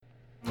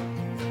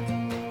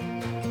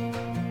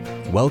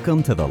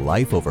Welcome to the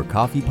Life Over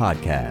Coffee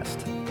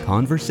podcast,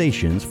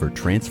 conversations for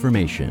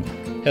transformation.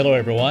 Hello,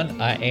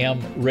 everyone. I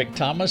am Rick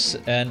Thomas,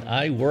 and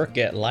I work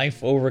at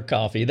Life Over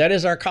Coffee. That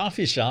is our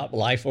coffee shop,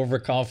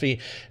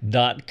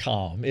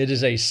 lifeovercoffee.com. It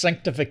is a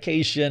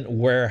sanctification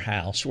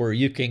warehouse where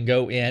you can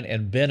go in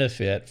and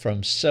benefit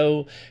from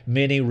so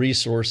many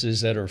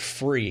resources that are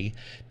free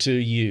to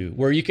you,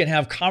 where you can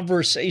have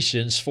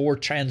conversations for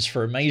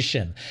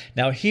transformation.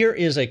 Now, here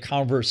is a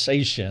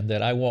conversation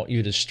that I want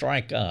you to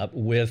strike up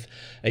with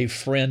a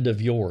friend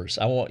of yours.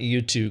 I want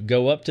you to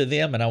go up to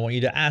them and I want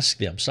you to ask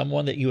them,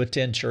 someone that you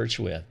attend church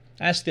with.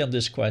 Ask them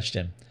this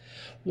question: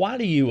 why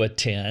do you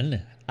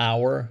attend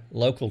our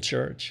local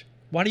church?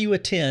 Why do you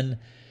attend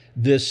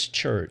this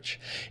church?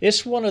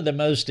 It's one of the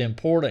most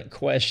important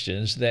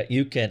questions that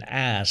you can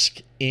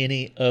ask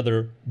any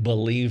other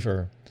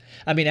believer.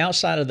 I mean,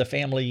 outside of the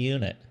family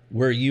unit,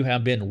 where you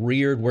have been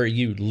reared, where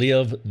you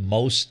live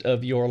most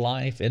of your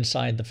life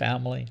inside the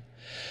family.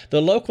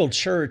 The local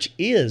church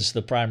is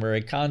the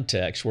primary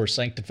context where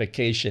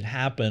sanctification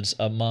happens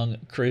among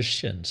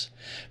Christians,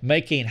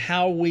 making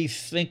how we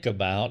think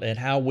about and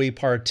how we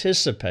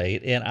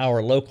participate in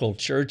our local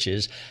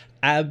churches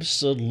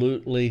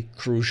absolutely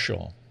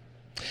crucial.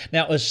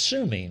 Now,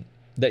 assuming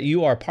that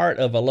you are part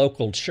of a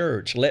local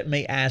church, let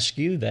me ask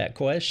you that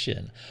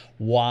question.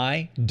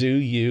 Why do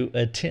you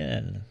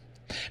attend?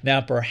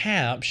 Now,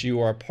 perhaps you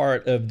are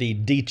part of the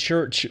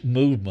de-church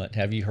movement.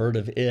 Have you heard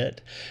of it?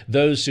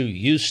 Those who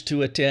used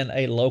to attend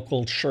a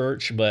local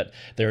church, but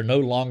they're no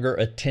longer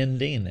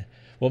attending.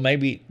 Well,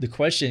 maybe the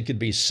question could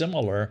be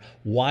similar.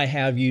 Why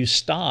have you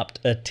stopped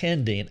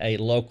attending a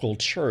local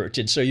church?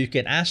 And so you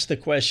can ask the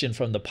question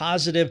from the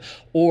positive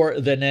or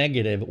the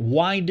negative.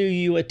 Why do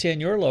you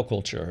attend your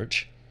local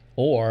church?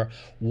 Or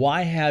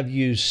why have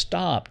you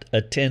stopped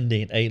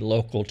attending a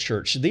local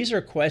church? These are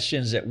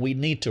questions that we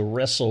need to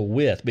wrestle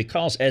with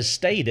because, as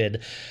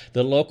stated,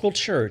 the local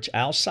church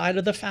outside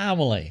of the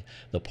family,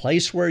 the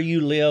place where you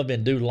live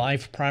and do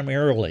life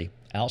primarily,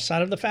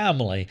 outside of the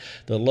family,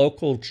 the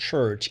local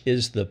church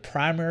is the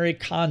primary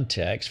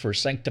context for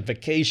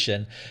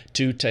sanctification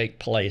to take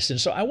place. And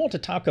so I want to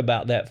talk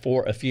about that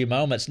for a few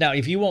moments. Now,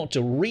 if you want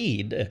to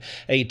read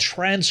a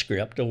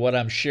transcript of what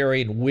I'm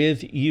sharing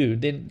with you,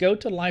 then go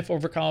to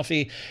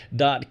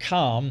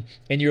lifeovercoffee.com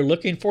and you're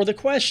looking for the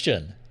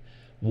question: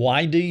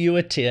 why do you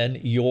attend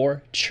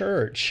your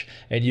church?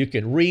 And you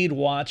can read,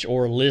 watch,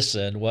 or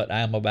listen what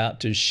I'm about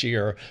to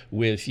share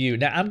with you.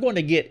 Now, I'm going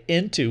to get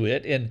into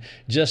it in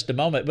just a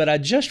moment, but I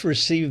just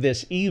received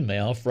this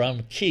email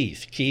from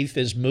Keith. Keith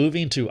is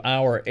moving to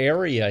our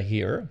area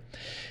here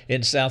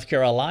in South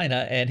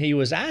Carolina, and he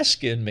was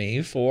asking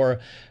me for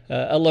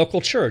a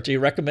local church, a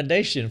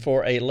recommendation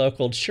for a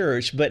local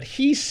church. But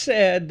he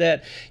said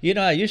that,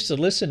 I used to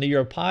listen to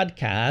your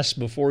podcast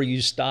before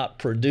you stopped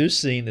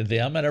producing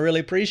them, and I really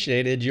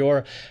appreciated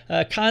your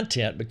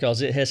content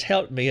because it has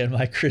helped me in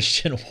my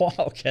Christian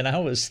walk. And I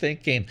was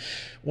thinking,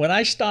 when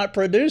I stopped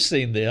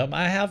producing them,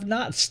 I have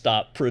not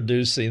stopped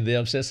producing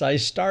them since I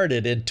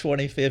started in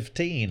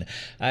 2015.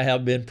 I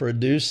have been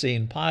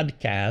producing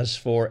podcasts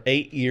for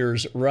 8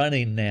 years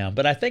running now.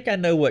 But I think I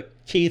know what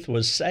Keith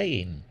was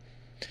saying.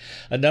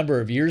 A number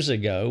of years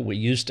ago, we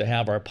used to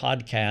have our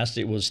podcast.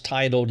 It was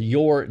titled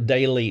Your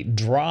Daily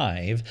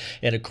Drive.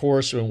 And of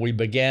course, when we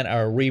began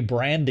our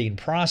rebranding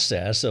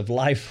process of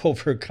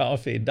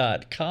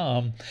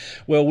lifeovercoffee.com,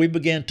 well, we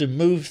began to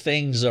move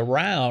things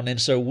around.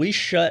 And so we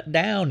shut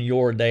down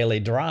Your Daily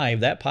Drive.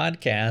 That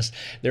podcast,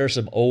 there are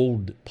some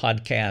old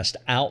podcasts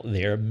out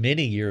there,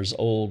 many years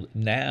old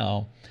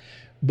now.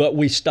 But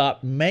we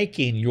stopped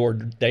making Your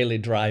Daily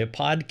Drive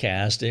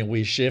podcast and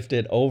we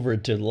shifted over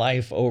to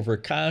Life Over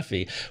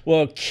Coffee.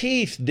 Well,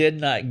 Keith did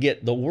not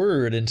get the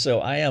word, and so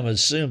I am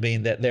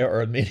assuming that there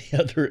are many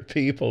other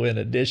people in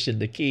addition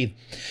to Keith.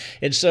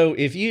 And so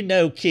if you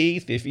know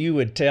Keith, if you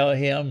would tell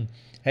him,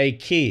 hey,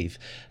 Keith,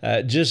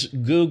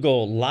 just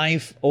Google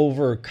Life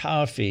Over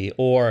Coffee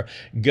or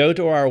go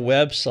to our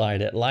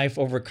website at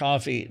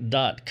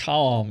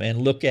lifeovercoffee.com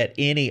and look at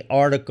any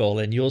article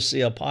and you'll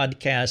see a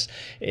podcast.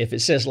 If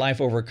it says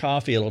Life Over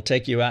Coffee, it'll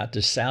take you out to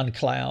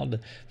SoundCloud,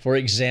 for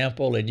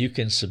example, and you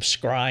can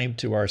subscribe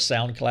to our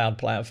SoundCloud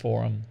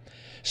platform.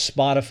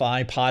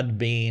 Spotify,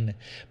 Podbean.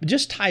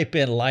 Just type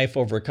in Life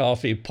Over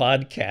Coffee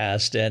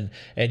podcast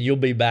and you'll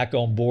be back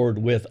on board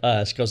with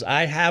us because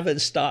I haven't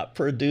stopped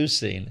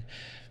producing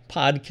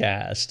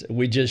podcast.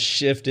 We just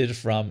shifted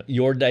from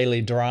Your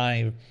Daily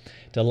Drive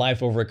to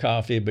Life Over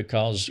Coffee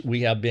because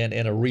we have been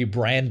in a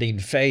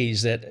rebranding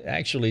phase that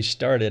actually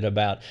started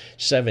about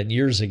 7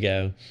 years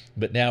ago.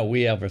 But now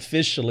we have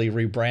officially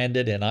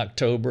rebranded in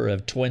October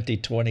of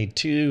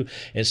 2022.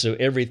 And so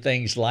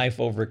everything's Life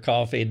Over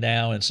Coffee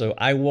now. And so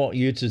I want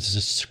you to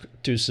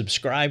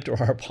subscribe to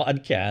our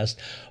podcast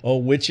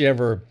on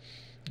whichever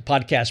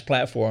podcast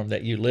platform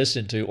that you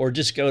listen to, or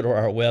just go to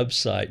our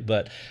website.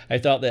 But I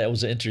thought that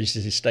was an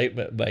interesting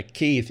statement by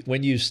Keith.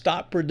 When you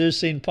stop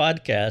producing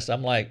podcasts,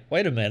 I'm like,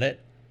 wait a minute,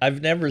 I've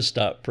never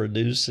stopped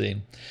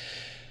producing.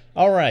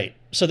 All right.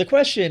 So the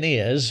question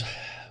is,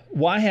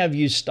 Why have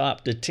you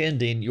stopped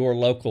attending your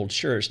local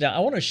church? Now, I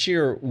want to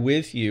share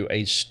with you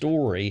a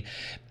story,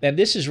 and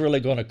this is really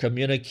going to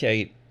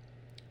communicate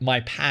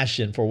my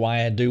passion for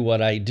why I do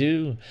what I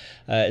do.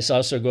 It's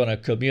also going to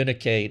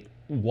communicate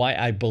why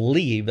I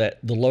believe that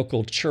the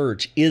local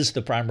church is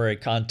the primary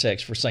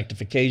context for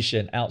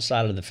sanctification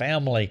outside of the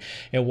family,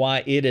 and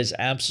why it is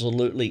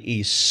absolutely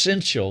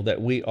essential that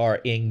we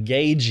are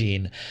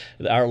engaging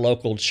our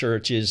local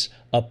churches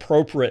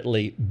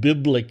appropriately,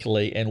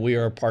 biblically, and we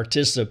are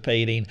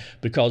participating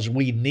because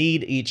we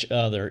need each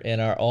other in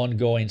our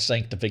ongoing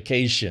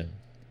sanctification.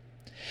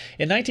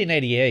 In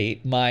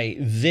 1988, my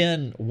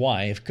then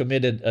wife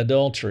committed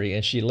adultery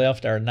and she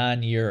left our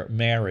 9-year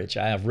marriage.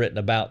 I have written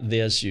about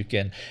this. You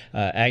can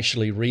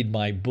actually read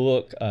my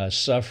book,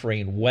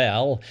 Suffering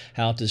Well,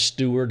 How to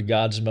Steward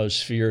God's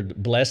Most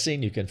Feared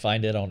Blessing. You can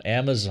find it on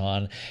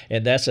Amazon.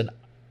 And that's an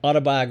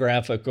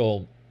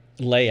autobiographical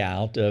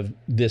layout of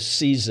this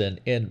season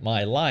in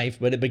my life,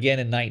 but it began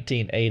in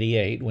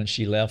 1988 when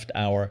she left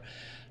our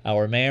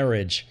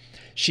marriage.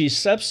 She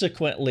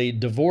subsequently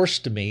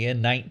divorced me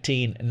in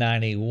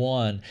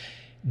 1991.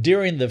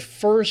 During the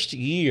first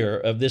year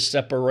of this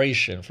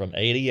separation from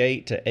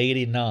 88 to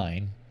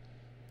 89,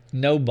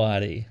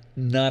 nobody,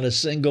 not a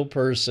single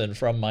person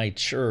from my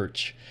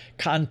church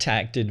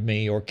contacted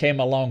me or came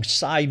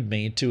alongside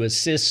me to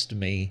assist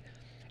me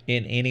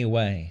in any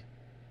way.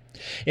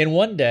 And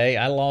one day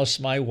I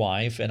lost my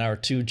wife and our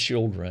 2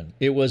 children.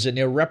 It was an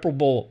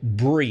irreparable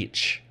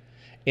breach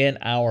in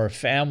our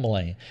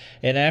family.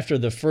 And after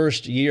the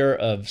first year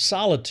of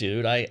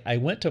solitude, I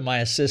went to my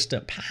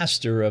assistant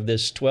pastor of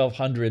this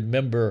 1,200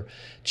 member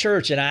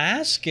church, and I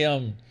asked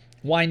him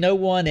why no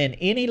one in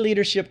any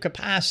leadership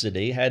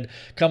capacity had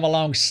come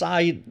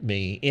alongside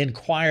me,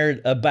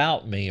 inquired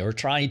about me, or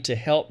tried to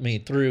help me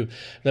through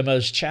the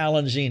most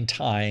challenging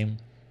time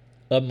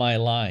of my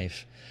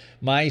life.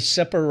 My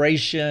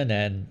separation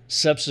and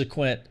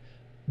subsequent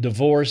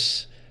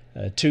divorce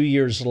 2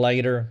 years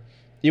later,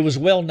 it was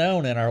well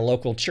known in our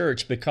local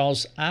church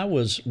because I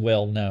was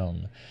well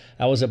known.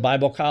 I was a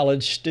Bible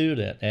college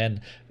student,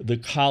 and the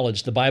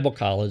Bible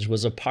college,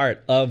 was a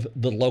part of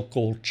the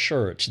local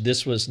church.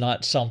 This was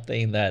not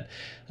something that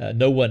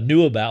no one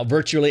knew about.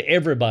 Virtually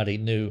everybody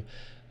knew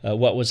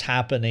what was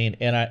happening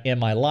in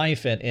my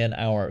life and in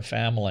our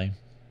family.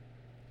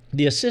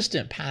 The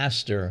assistant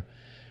pastor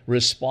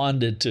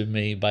responded to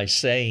me by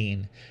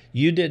saying,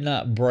 "You did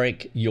not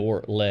break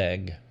your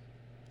leg."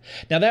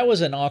 Now, that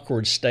was an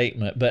awkward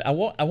statement, but I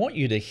want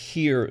you to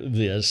hear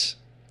this.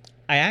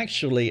 I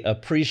actually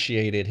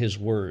appreciated his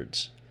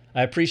words.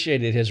 I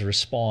appreciated his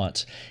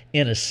response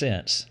in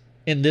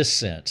this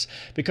sense,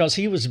 because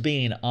he was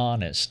being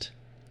honest.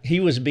 He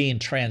was being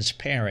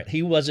transparent.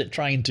 He wasn't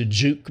trying to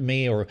juke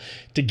me or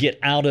to get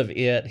out of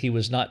it. He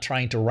was not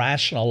trying to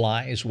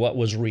rationalize what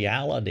was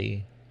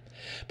reality.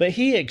 But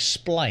he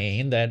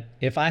explained that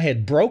if I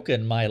had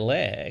broken my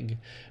leg,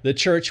 the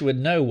church would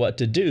know what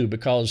to do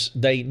because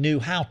they knew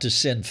how to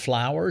send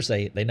flowers.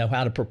 They know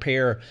how to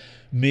prepare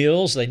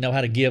meals. They know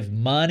how to give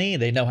money.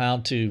 They know how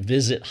to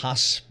visit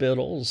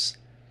hospitals.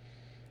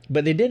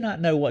 But they did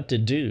not know what to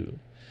do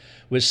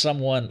with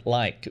someone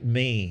like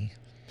me.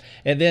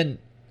 And then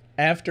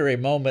after a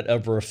moment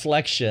of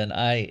reflection,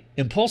 I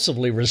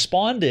impulsively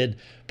responded,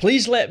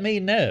 "Please let me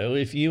know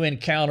if you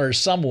encounter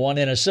someone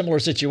in a similar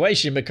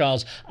situation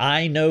because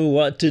I know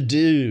what to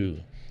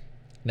do."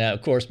 Now,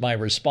 of course, my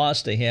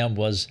response to him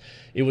was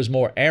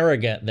more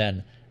arrogant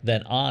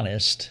than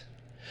honest.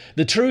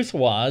 The truth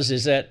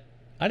is that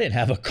I didn't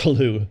have a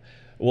clue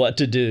what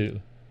to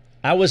do.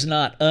 I was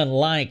not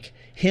unlike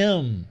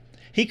him.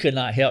 He could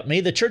not help me.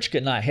 The church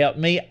could not help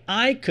me.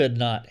 I could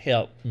not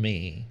help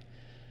me,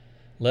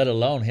 let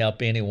alone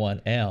help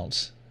anyone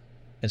else.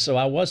 And so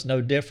I was no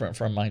different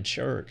from my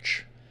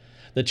church,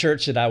 the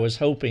church that I was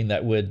hoping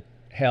that would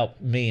help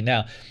me.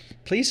 Now,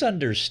 please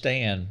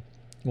understand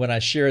when I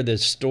share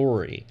this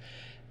story,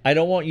 I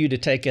don't want you to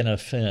take an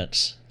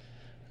offense.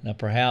 Now,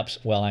 perhaps,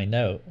 I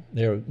know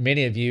there are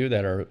many of you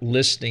that are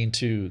listening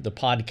to the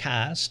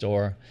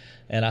podcast,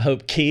 and I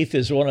hope Keith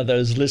is one of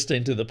those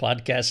listening to the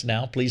podcast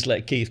now. Please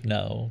let Keith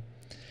know.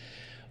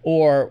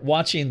 Or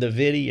watching the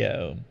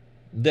video,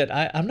 that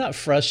I'm not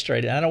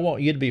frustrated. I don't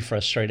want you to be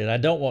frustrated. I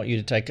don't want you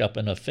to take up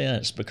an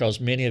offense because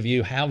many of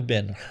you have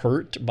been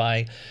hurt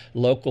by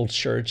local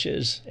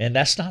churches. And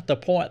that's not the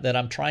point that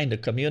I'm trying to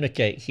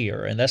communicate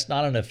here. And that's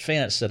not an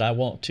offense that I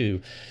want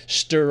to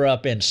stir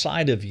up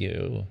inside of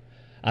you.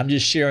 I'm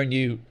just sharing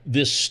you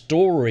this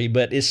story,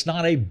 but it's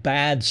not a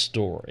bad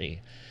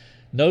story.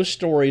 No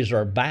stories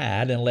are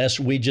bad unless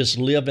we just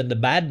live in the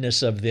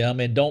badness of them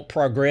and don't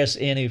progress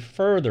any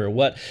further.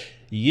 What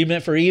you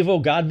meant for evil,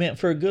 God meant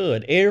for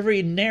good.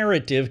 Every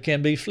narrative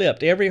can be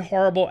flipped. Every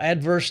horrible,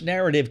 adverse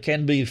narrative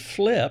can be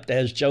flipped,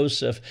 as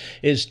Joseph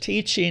is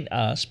teaching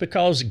us,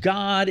 because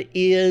God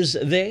is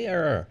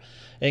there.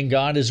 and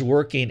God is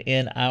working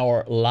in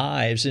our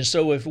lives. And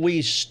so if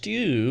we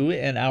stew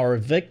in our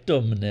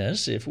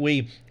victimness, if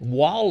we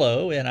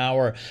wallow in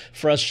our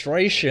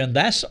frustration,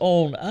 that's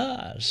on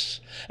us.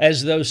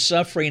 As though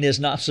suffering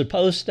is not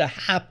supposed to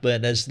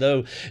happen, as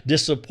though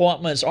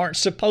disappointments aren't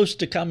supposed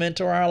to come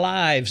into our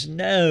lives.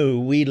 No,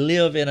 we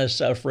live in a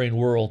suffering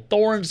world.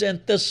 Thorns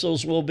and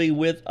thistles will be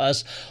with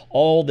us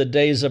all the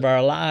days of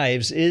our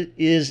lives. It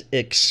is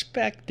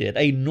expected.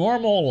 A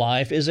normal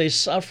life is a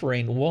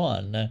suffering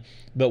one.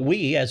 But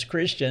we as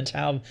Christians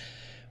have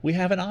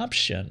an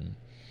option.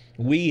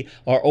 We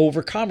are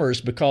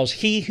overcomers because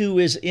he who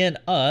is in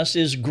us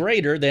is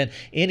greater than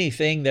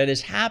anything that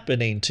is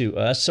happening to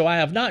us. So I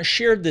have not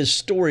shared this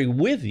story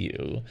with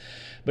you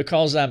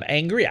because I'm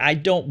angry. I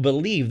don't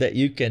believe that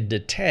you can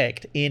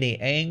detect any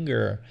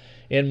anger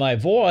in my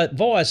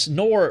voice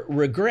nor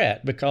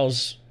regret,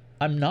 because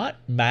I'm not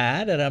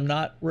mad and I'm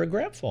not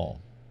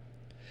regretful.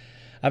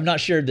 I've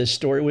not shared this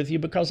story with you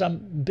because I'm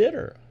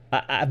bitter.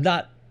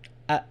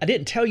 I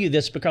didn't tell you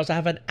this because I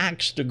have an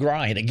axe to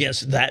grind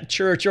against that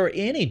church or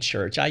any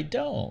church. I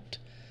don't.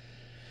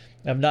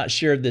 I've not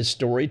shared this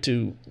story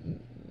to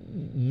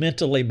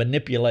mentally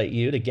manipulate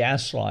you, to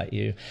gaslight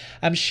you.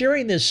 I'm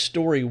sharing this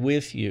story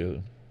with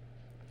you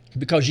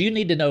because you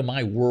need to know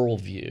my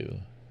worldview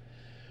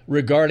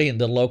regarding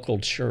the local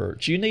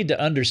church. You need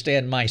to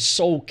understand my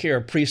soul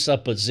care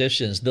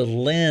presuppositions, the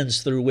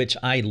lens through which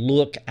I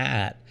look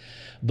at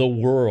the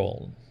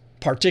world.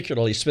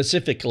 Particularly,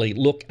 specifically,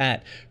 look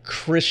at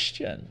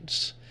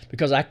Christians,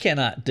 because I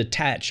cannot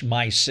detach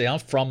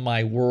myself from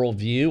my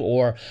worldview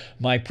or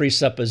my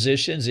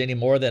presuppositions any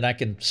more than I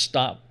can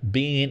stop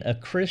being a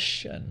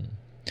Christian.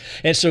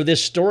 And so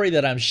this story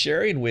that I'm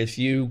sharing with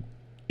you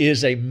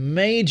is a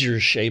major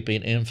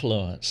shaping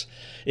influence.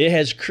 It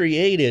has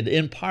created,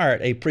 in part,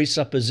 a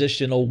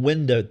presuppositional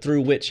window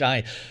through which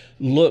I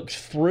look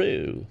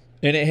through,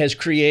 and it has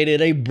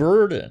created a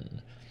burden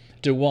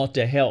to want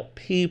to help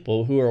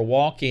people who are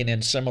walking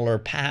in similar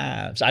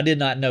paths. I did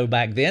not know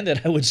back then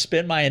that I would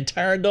spend my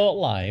entire adult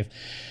life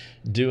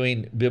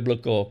doing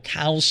biblical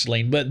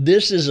counseling, but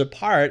this is a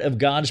part of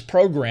God's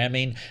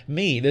programming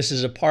me. This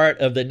is a part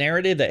of the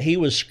narrative that He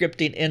was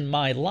scripting in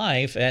my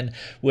life, and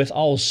with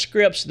all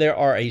scripts,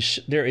 there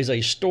is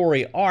a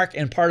story arc,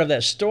 and part of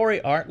that story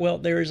arc, well,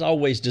 there is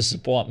always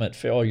disappointment,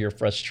 failure,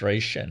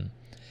 frustration,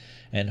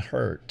 and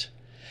hurt.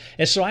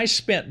 And so I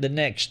spent the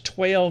next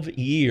 12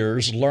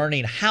 years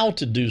learning how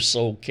to do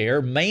soul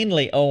care,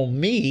 mainly on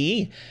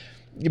me,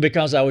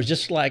 because I was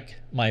just like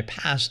my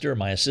pastor,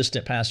 my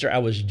assistant pastor. I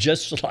was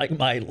just like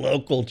my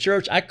local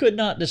church. I could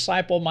not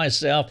disciple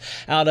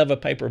myself out of a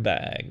paper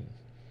bag.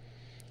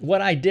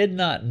 What I did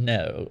not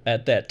know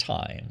at that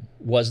time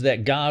was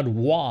that God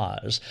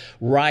was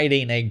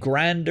writing a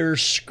grander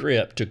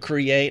script to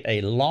create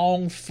a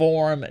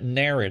long-form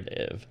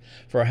narrative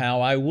for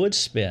how I would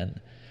spend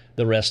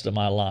the rest of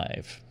my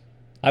life.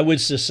 I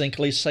would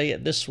succinctly say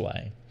it this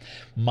way.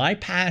 My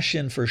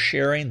passion for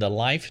sharing the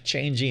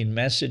life-changing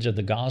message of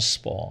the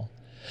gospel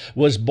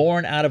was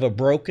born out of a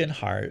broken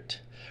heart,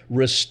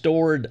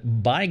 restored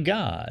by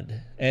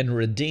God, and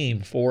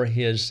redeemed for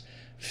His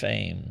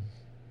fame.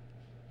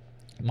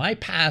 My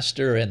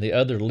pastor and the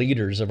other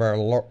leaders of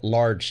our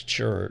large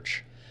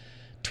church,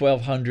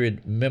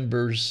 1,200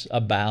 members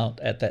about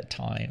at that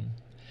time,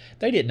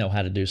 they didn't know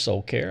how to do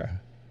soul care,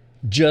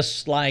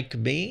 just like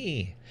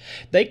me.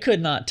 They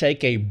could not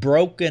take a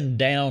broken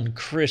down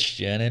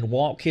Christian and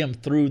walk him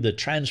through the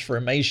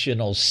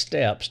transformational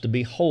steps to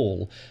be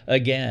whole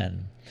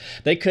again.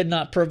 They could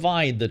not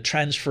provide the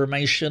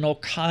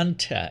transformational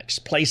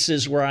context,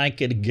 places where I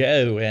could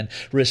go and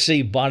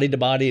receive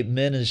body-to-body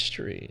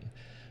ministry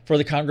for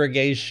the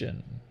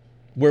congregation,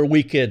 where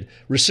we could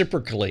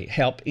reciprocally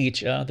help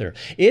each other.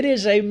 It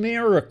is a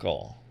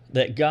miracle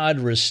that God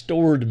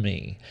restored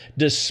me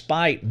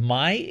despite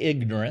my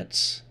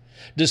ignorance,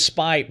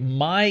 despite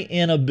my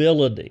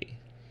inability,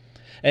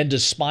 and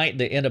despite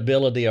the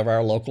inability of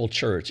our local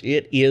church.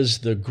 It is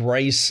the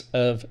grace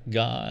of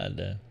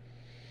God.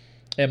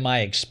 And my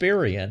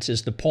experience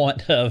is the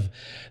point of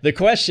the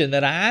question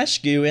that I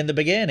asked you in the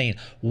beginning.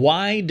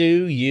 Why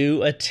do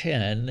you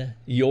attend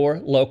your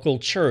local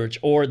church?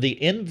 Or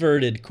the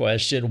inverted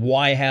question,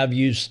 why have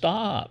you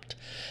stopped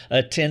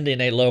attending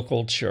a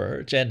local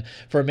church? And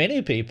for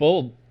many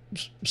people,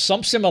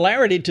 some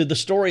similarity to the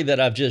story that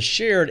I've just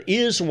shared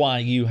is why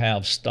you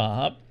have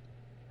stopped,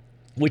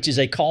 which is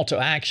a call to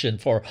action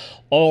for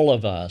all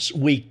of us.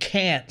 We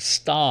can't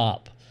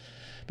stop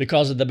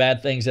because of the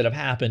bad things that have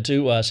happened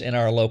to us in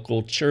our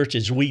local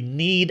churches. We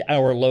need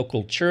our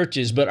local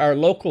churches, but our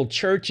local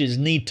churches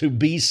need to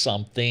be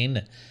something.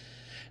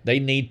 They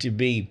need to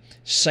be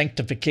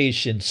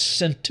sanctification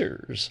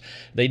centers.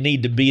 They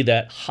need to be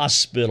that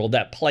hospital,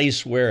 that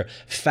place where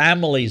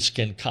families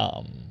can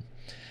come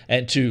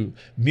and to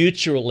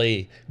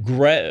mutually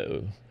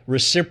grow,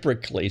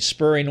 reciprocally,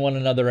 spurring one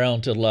another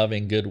on to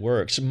loving good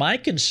works. My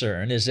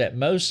concern is that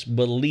most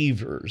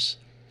believers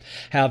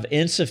have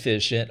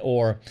insufficient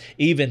or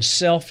even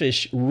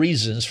selfish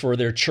reasons for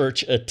their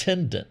church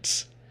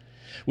attendance,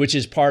 which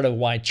is part of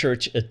why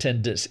church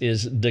attendance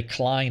is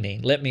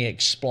declining. Let me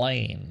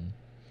explain.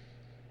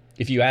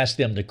 If you ask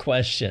them the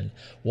question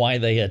why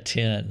they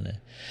attend.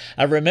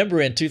 I remember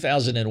in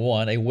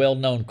 2001, a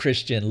well-known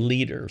Christian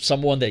leader,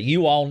 someone that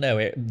you all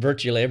know,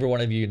 virtually every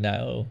one of you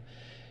know,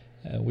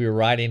 we were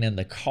riding in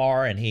the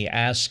car and he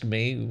asked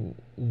me,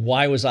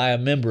 why was I a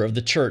member of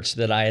the church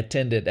that I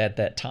attended at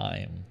that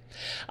time?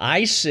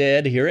 I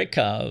said, here it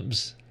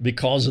comes,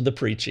 because of the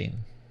preaching.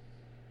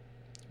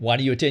 Why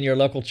do you attend your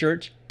local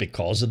church?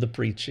 Because of the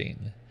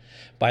preaching.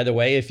 By the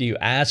way, if you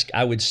ask,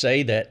 I would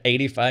say that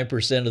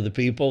 85% of the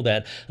people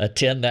that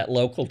attend that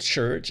local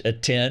church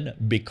attend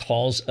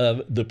because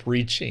of the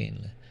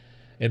preaching.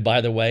 And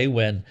by the way,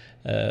 when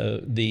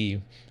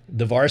the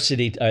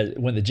varsity,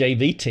 when the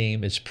JV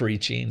team is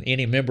preaching,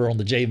 any member on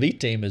the JV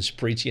team is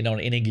preaching on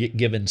any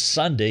given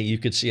Sunday, you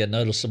could see a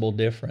noticeable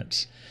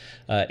difference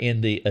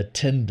in the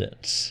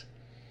attendance.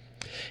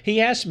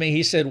 He asked me,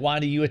 he said, why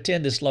do you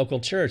attend this local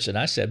church? And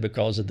I said,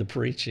 because of the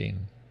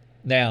preaching.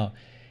 Now,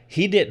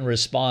 he didn't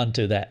respond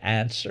to that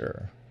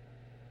answer,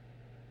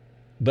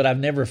 but I've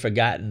never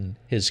forgotten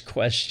his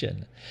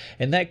question.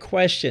 And that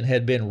question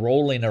had been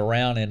rolling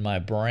around in my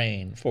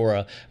brain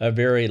for a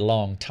very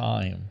long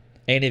time.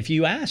 And if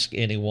you ask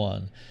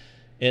anyone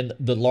in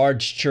the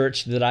large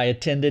church that I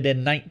attended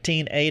in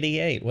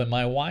 1988 when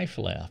my wife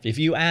left, if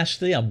you ask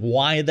them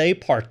why they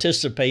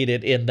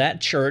participated in that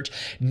church,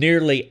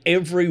 nearly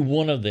every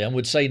one of them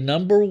would say,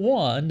 number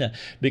one,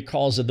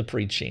 because of the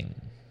preaching.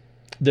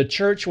 The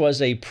church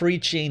was a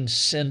preaching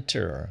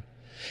center.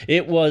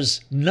 It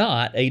was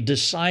not a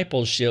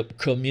discipleship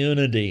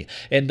community.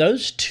 And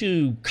those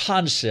two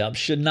concepts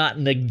should not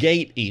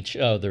negate each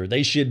other.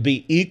 They should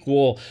be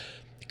equal,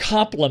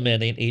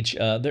 complementing each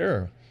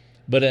other.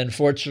 But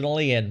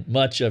unfortunately, in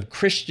much of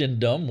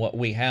Christendom, what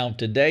we have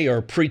today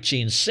are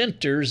preaching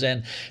centers,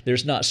 and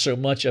there's not so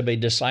much of a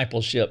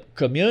discipleship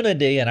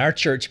community. In our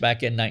church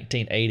back in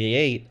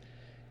 1988,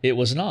 it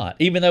was not,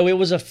 even though it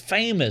was a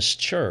famous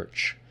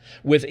church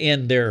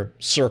within their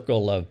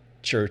circle of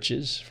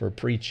churches for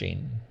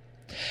preaching.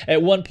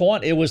 At one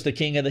point, it was the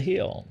king of the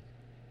hill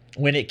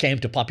when it came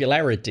to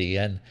popularity,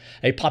 and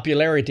a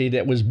popularity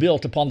that was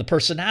built upon the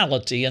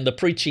personality and the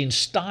preaching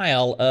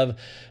style of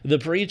the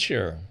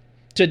preacher.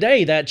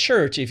 Today, that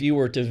church, if you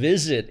were to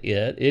visit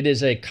it, it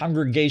is a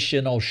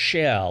congregational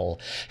shell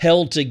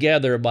held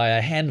together by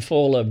a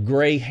handful of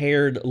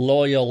gray-haired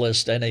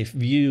loyalists and a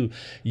few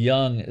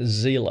young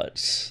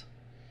zealots.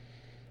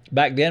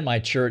 Back then, my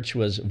church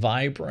was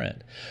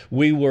vibrant.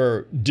 We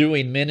were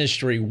doing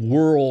ministry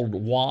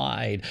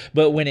worldwide.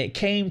 But when it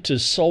came to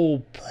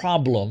soul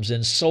problems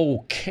and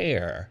soul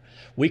care,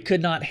 we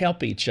could not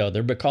help each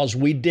other because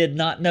we did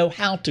not know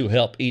how to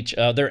help each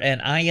other. And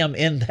I am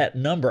in that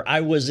number. I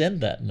was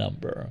in that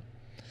number.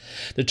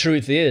 The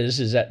truth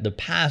is that the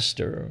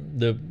pastor,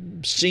 the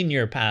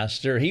senior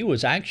pastor, he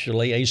was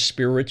actually a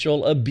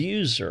spiritual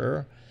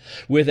abuser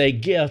with a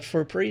gift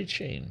for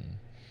preaching.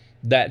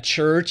 That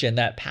church and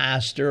that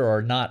pastor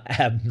are not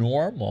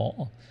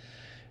abnormal.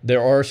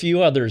 There are a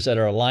few others that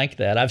are like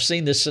that. I've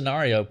seen this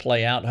scenario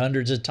play out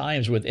hundreds of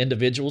times with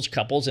individuals,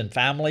 couples, and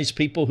families,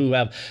 people who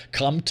have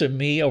come to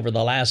me over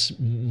the last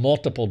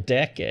multiple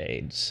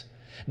decades.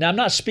 Now, I'm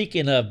not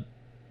speaking of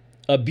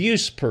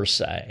abuse per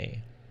se,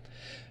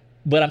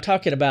 but I'm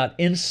talking about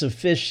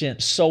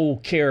insufficient soul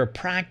care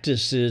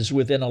practices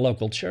within a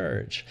local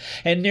church.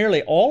 And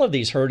nearly all of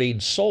these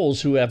hurting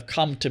souls who have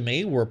come to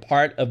me were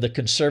part of the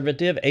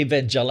conservative,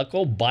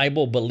 evangelical,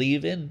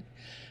 Bible-believing,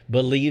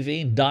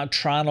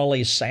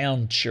 doctrinally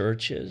sound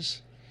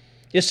churches.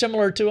 It's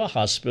similar to a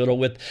hospital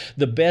with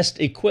the best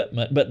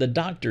equipment, but the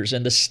doctors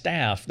and the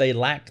staff, they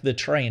lack the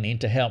training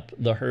to help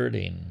the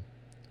hurting.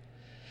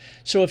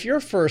 So if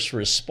your first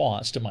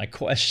response to my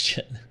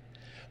question,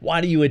 why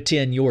do you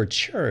attend your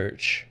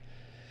church?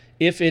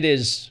 If it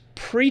is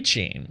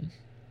preaching,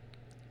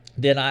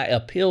 then I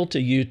appeal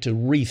to you to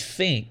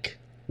rethink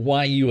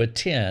why you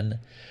attend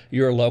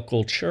your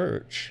local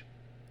church.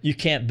 You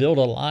can't build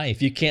a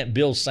life. You can't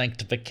build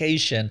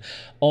sanctification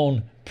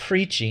on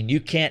preaching.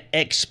 You can't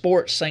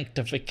export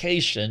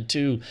sanctification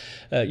to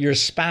your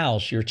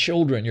spouse, your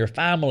children, your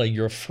family,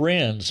 your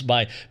friends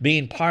by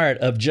being part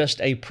of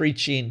just a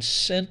preaching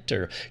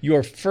center.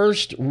 Your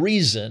first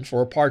reason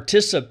for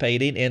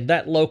participating in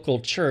that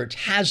local church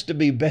has to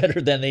be better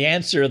than the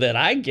answer that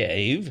I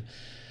gave.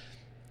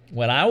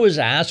 When I was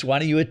asked, why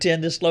do you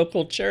attend this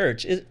local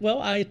church?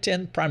 Well, I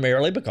attend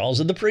primarily because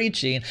of the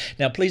preaching.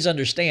 Now, please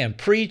understand,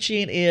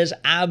 preaching is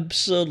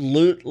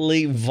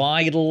absolutely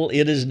vital.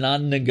 It is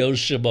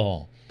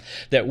non-negotiable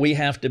that we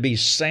have to be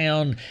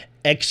sound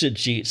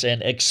exegetes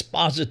and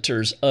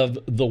expositors of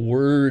the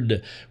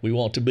Word. We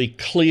want to be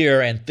clear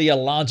and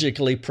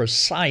theologically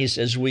precise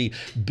as we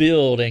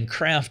build and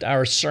craft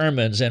our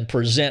sermons and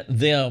present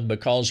them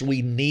because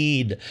we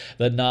need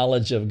the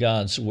knowledge of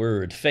God's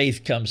Word.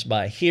 Faith comes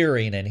by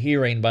hearing and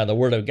hearing by the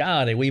Word of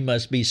God, and we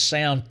must be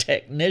sound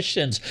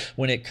technicians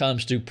when it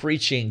comes to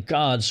preaching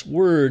God's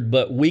Word,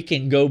 but we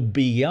can go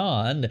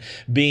beyond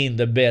being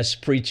the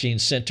best preaching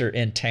center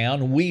in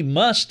town. We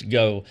must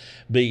go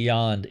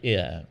beyond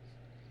it.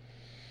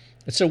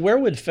 And so where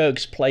would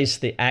folks place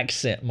the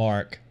accent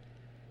mark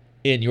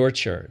in your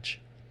church?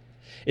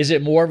 Is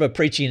it more of a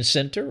preaching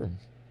center,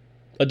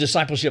 a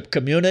discipleship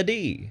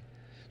community,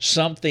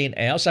 something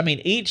else? I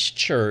mean, each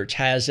church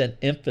has an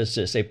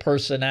emphasis, a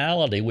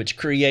personality, which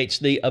creates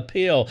the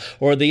appeal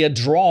or the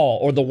draw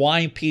or the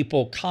why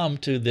people come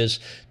to this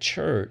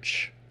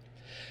church.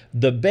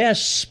 The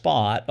best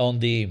spot on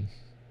the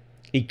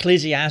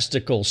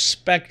ecclesiastical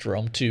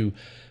spectrum to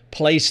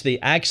place the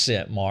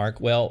accent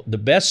mark, well, the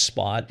best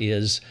spot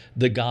is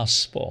the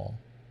gospel.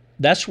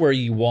 That's where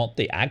you want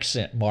the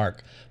accent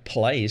mark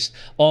placed,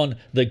 on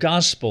the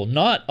gospel,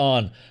 not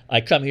on,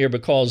 I come here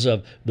because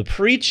of the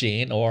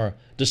preaching or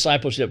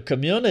discipleship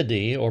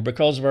community or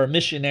because of our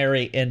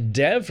missionary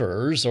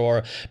endeavors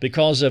or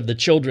because of the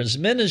children's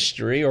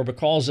ministry or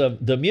because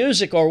of the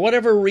music or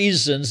whatever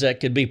reasons that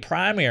could be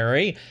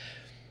primary.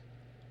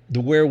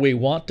 Where we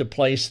want to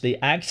place the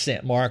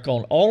accent mark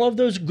on all of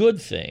those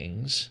good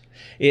things,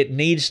 it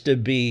needs to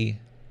be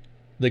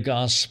the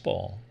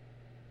gospel.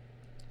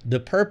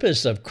 The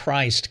purpose of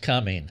Christ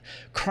coming.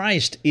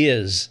 Christ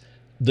is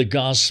the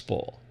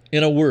gospel.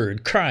 In a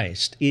word,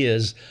 Christ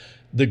is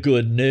the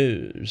good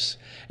news.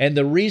 And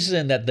the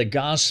reason that the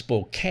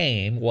gospel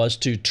came was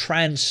to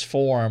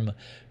transform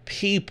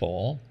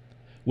people,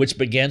 which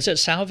begins at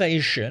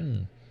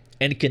salvation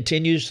and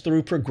continues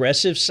through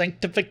progressive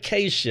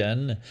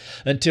sanctification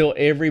until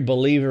every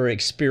believer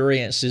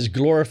experiences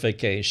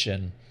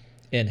glorification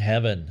in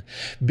heaven.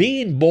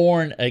 Being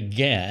born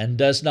again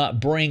does not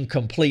bring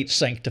complete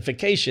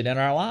sanctification in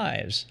our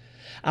lives.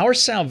 Our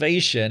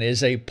salvation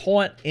is a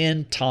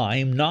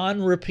point-in-time,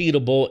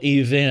 non-repeatable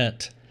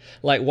event,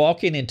 like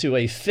walking into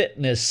a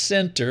fitness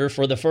center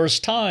for the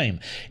first time.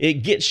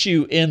 It gets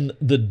you in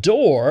the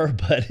door,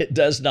 but it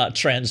does not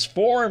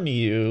transform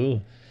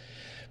you.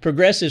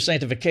 Progressive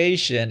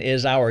sanctification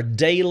is our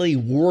daily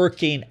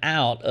working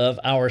out of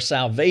our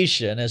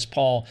salvation, as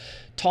Paul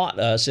taught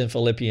us in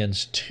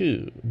Philippians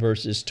 2,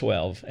 verses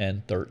 12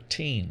 and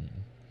 13.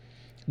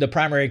 The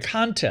primary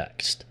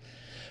context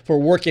for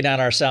working out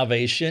our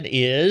salvation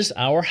is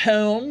our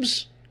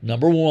homes,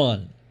 number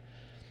one,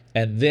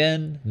 and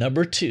then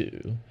number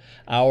two,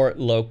 our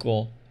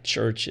local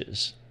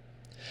churches.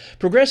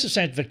 Progressive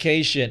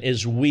sanctification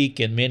is weak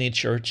in many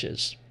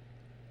churches.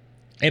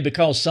 And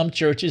because some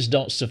churches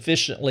don't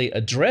sufficiently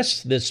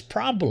address this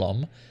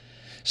problem,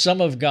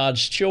 some of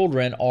God's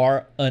children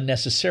are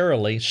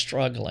unnecessarily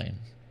struggling.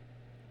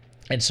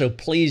 And so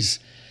please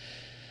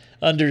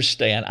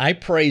understand, I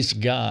praise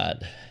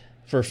God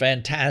for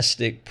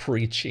fantastic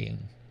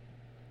preaching,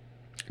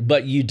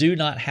 but you do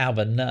not have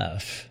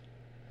enough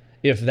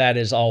if that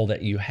is all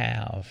that you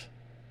have.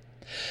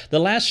 The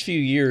last few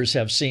years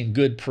have seen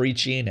good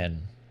preaching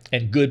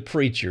and good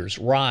preachers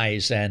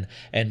rise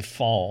and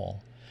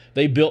fall.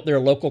 They built their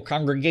local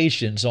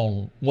congregations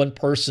on one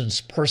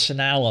person's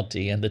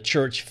personality, and the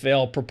church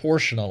fell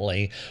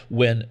proportionally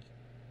when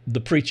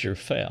the preacher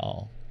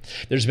fell.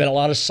 There's been a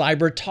lot of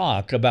cyber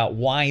talk about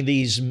why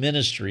these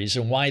ministries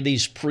and why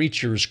these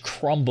preachers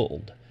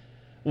crumbled.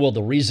 Well,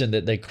 the reason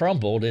that they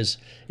crumbled is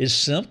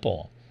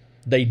simple.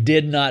 They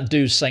did not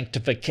do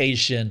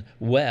sanctification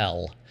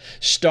well,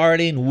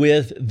 starting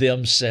with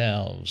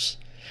themselves.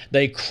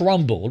 They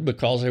crumbled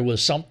because there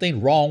was something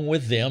wrong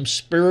with them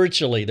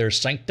spiritually. Their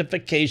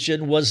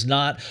sanctification was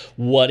not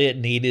what it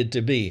needed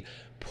to be.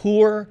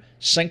 Poor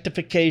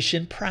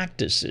sanctification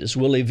practices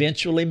will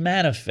eventually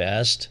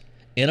manifest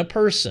in a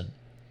person,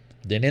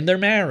 then in their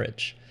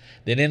marriage,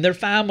 then in their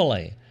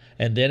family,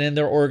 and then in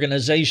their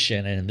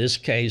organization, and in this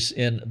case,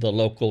 in the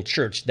local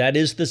church. That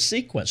is the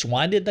sequence.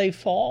 Why did they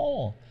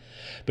fall?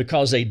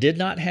 Because they did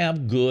not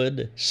have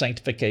good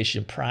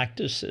sanctification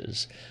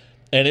practices.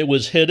 And it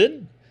was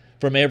hidden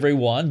from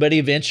everyone, but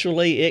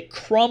eventually it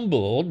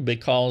crumbled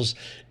because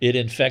it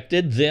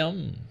infected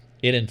them.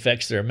 It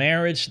infects their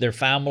marriage, their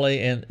family,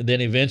 and then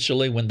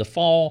eventually when the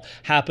fall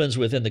happens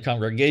within the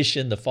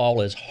congregation, the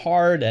fall is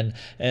hard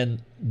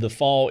and the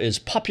fall is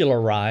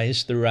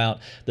popularized throughout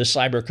the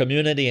cyber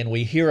community, and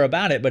we hear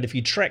about it. But if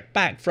you trek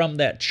back from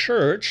that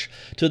church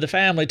to the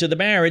family, to the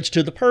marriage,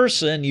 to the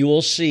person, you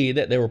will see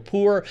that there were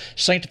poor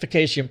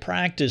sanctification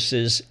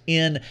practices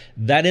in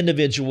that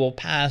individual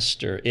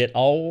pastor. It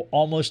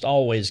almost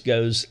always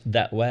goes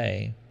that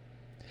way,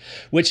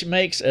 which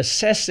makes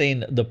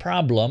assessing the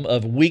problem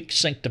of weak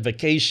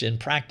sanctification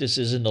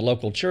practices in the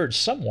local church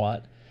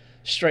somewhat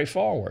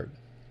straightforward.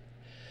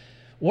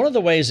 One of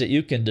the ways that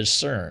you can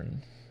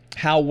discern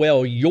how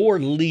well your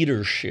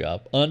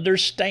leadership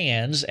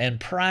understands and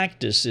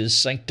practices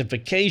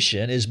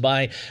sanctification is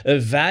by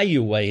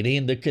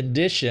evaluating the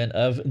condition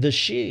of the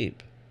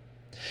sheep.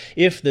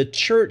 If the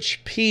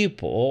church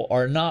people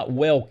are not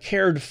well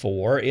cared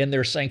for in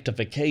their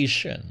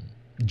sanctification,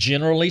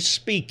 generally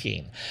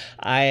speaking,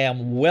 I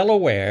am well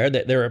aware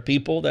that there are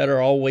people that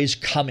are always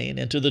coming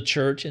into the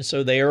church, and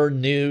so they are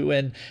new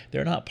and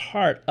they're not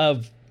part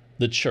of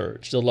the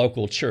church, the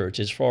local church,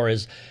 as far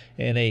as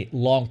in a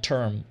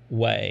long-term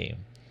way.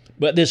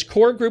 But this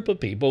core group of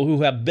people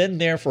who have been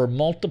there for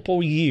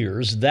multiple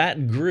years,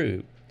 that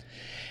group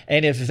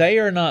And if they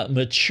are not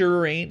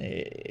maturing,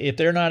 if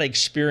they're not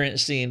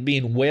experiencing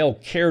being well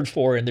cared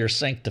for in their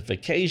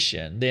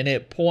sanctification, then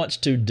it points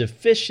to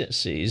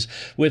deficiencies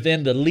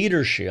within the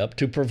leadership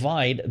to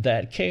provide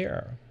that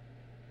care.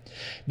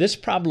 This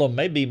problem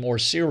may be more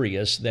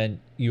serious than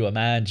you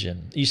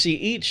imagine. You see,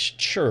 each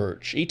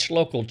church, each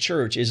local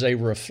church is a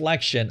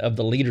reflection of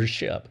the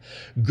leadership,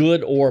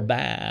 good or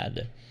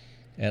bad.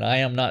 And I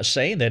am not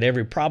saying that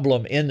every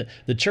problem in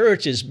the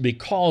church is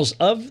because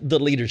of the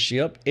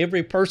leadership.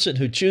 Every person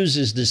who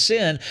chooses to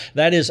sin,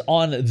 that is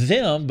on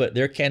them, but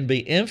there can be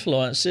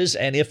influences.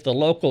 And if the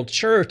local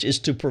church is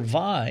to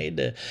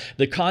provide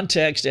the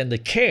context and the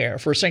care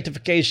for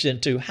sanctification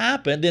to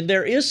happen, then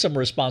there is some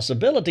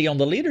responsibility on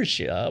the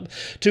leadership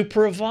to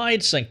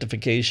provide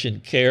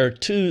sanctification care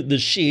to the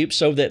sheep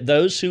so that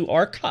those who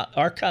are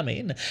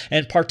coming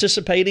and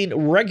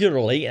participating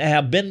regularly and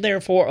have been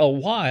there for a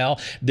while,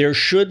 there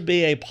should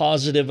be a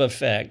positive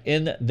effect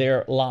in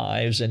their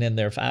lives and in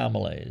their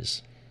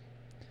families.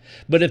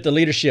 But if the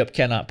leadership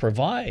cannot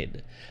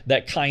provide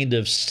that kind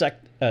of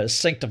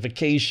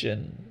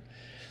sanctification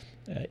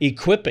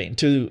equipping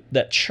to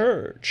that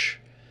church,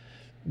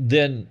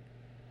 then,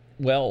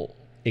 well,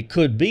 it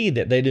could be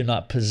that they do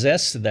not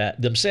possess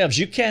that themselves.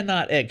 You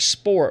cannot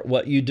export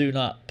what you do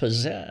not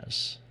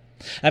possess.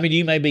 I mean,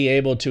 you may be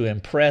able to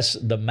impress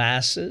the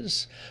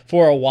masses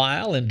for a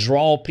while and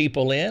draw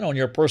people in on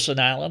your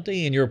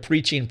personality and your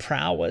preaching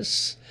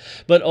prowess,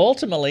 but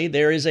ultimately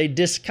there is a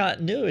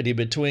discontinuity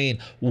between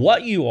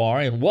what you are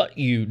and what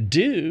you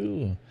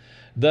do.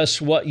 Thus,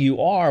 what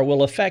you are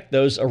will affect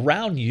those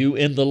around you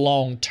in the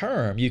long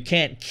term. You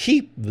can't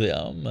keep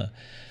them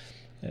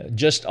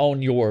just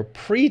on your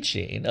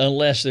preaching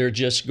unless they're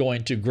just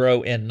going to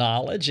grow in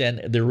knowledge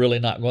and they're really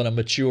not going to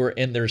mature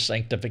in their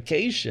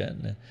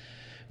sanctification.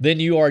 Then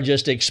you are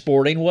just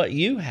exporting what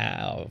you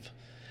have,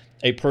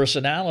 a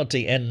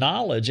personality and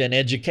knowledge and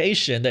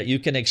education that you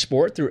can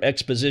export through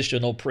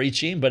expositional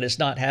preaching, but it's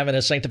not having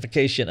a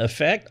sanctification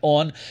effect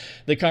on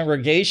the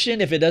congregation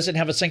if it doesn't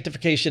have a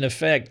sanctification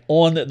effect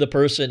on the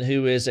person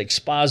who is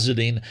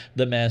expositing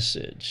the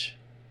message.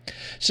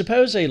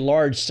 Suppose a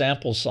large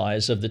sample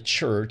size of the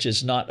church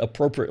is not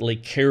appropriately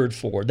cared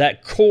for,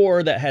 that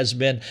core that has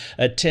been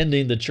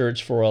attending the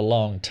church for a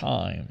long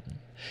time.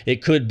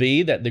 It could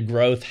be that the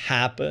growth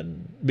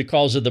happened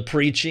because of the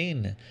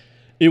preaching.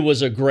 It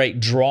was a great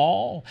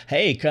draw.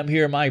 Hey, come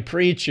hear my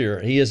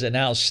preacher. He is an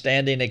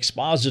outstanding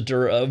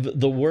expositor of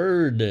the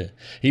Word.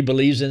 He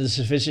believes in the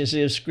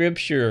sufficiency of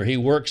Scripture. He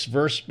works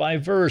verse by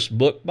verse,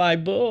 book by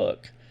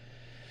book.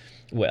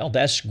 Well,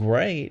 that's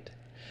great.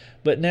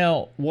 But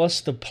now, what's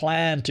the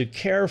plan to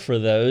care for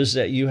those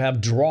that you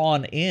have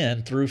drawn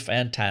in through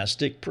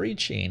fantastic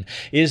preaching?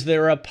 Is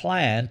there a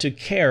plan to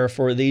care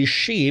for these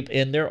sheep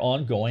in their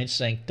ongoing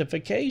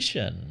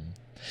sanctification?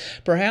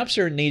 Perhaps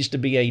there needs to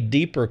be a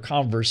deeper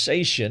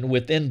conversation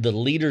within the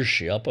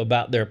leadership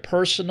about their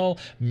personal,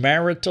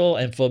 marital,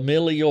 and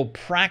familial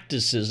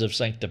practices of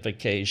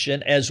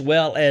sanctification, as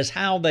well as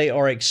how they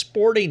are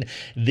exporting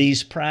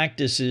these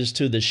practices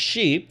to the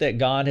sheep that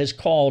God has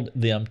called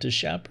them to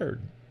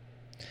shepherd.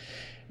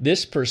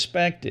 This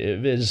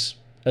perspective is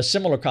a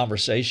similar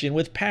conversation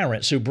with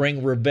parents who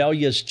bring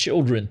rebellious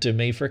children to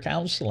me for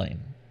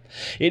counseling.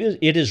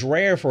 It is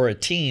rare for a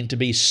teen to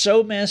be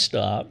so messed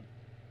up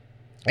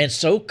and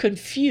so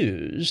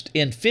confused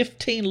in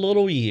 15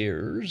 little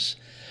years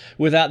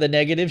without the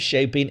negative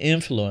shaping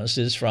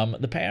influences from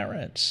the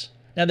parents.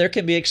 Now, there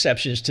can be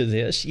exceptions to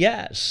this,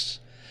 yes,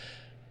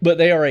 but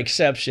they are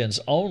exceptions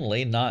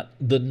only, not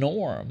the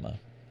norm.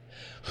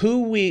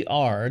 Who we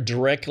are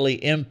directly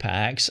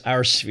impacts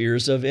our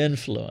spheres of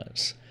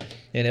influence.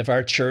 And if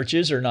our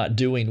churches are not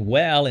doing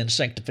well in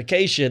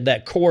sanctification,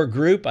 that core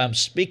group I'm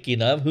speaking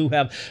of who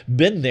have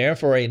been there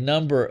for a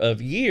number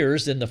of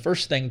years, then the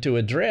first thing to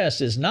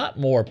address is not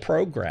more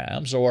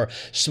programs or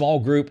small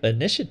group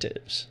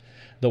initiatives.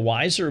 The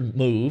wiser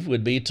move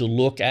would be to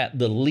look at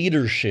the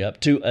leadership,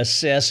 to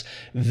assess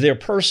their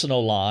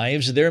personal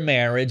lives, their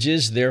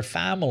marriages, their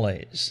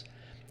families.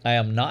 I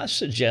am not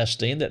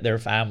suggesting that their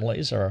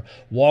families are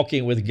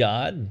walking with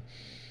God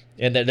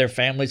and that their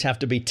families have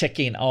to be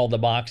ticking all the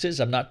boxes.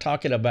 I'm not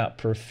talking about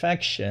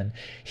perfection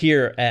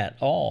here at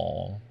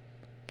all,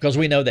 because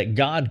we know that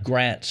God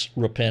grants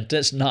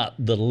repentance, not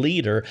the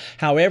leader.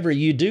 However,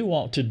 you do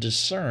want to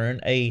discern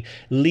a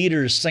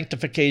leader's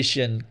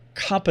sanctification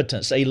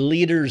competence, a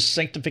leader's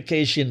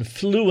sanctification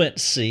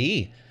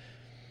fluency.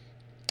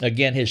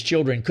 Again, his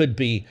children could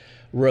be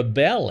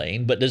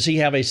rebelling, but does he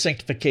have a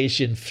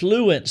sanctification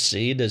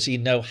fluency? Does he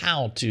know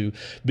how to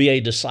be a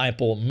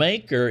disciple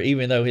maker,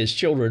 even though his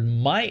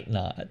children might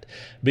not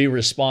be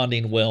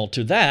responding well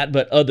to that,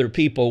 but other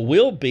people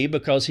will be,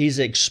 because he's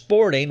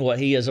exporting what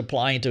he is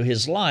applying to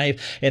his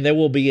life, and there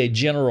will be a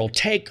general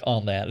take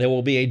on that. There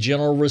will be a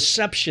general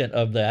reception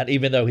of that,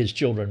 even though his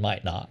children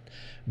might not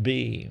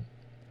be.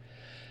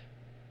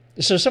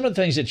 So some of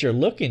the things that you're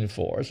looking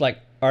for is like,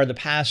 are the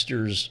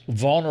pastors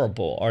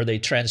vulnerable? Are they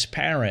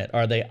transparent?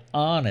 Are they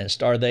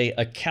honest? Are they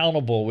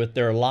accountable with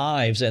their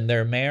lives and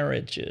their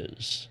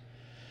marriages?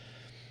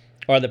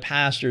 Are the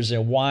pastors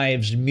and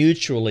wives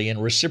mutually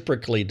and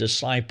reciprocally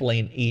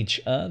discipling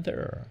each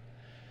other?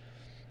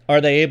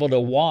 Are they able to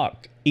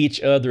walk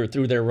each other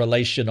through their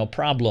relational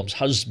problems,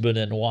 husband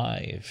and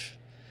wife?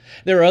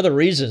 There are other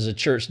reasons the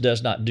church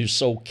does not do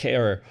soul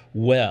care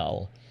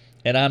well,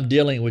 and I'm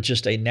dealing with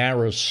just a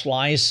narrow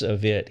slice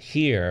of it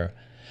here.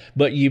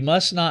 But you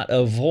must not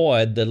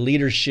avoid the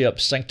leadership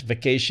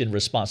sanctification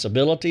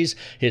responsibilities,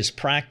 his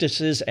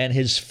practices, and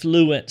his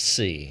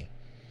fluency.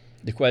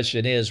 The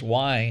question is,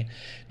 why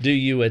do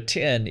you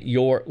attend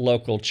your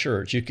local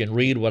church? You can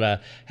read what I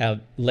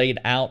have laid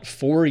out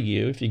for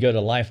you if you go to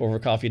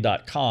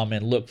lifeovercoffee.com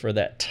and look for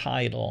that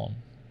title.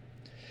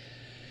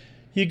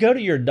 You go to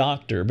your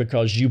doctor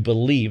because you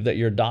believe that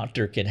your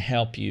doctor can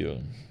help you.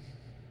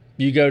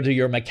 You go to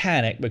your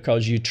mechanic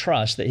because you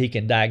trust that he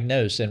can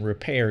diagnose and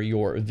repair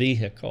your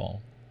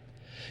vehicle.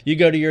 You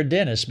go to your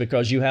dentist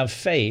because you have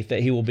faith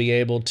that he will be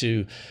able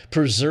to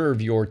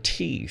preserve your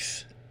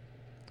teeth.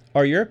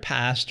 Are your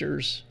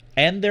pastors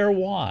and their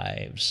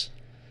wives,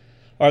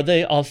 are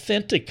they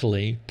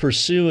authentically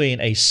pursuing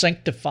a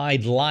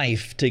sanctified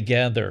life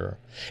together?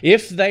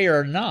 If they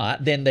are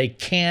not, then they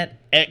can't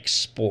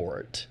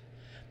export.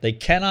 They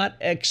cannot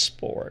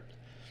export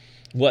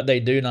what they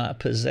do not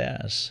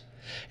possess.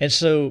 And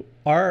so,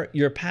 are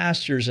your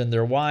pastors and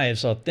their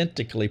wives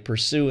authentically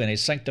pursuing a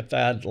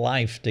sanctified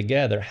life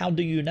together? How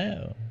do you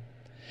know?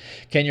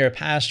 Can your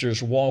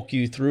pastors walk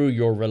you through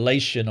your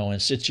relational and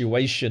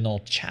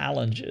situational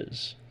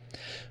challenges?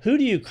 Who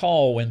do you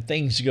call when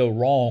things go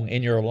wrong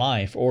in your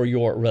life or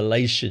your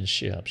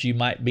relationships? You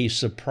might be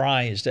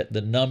surprised at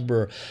the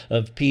number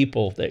of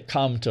people that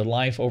come to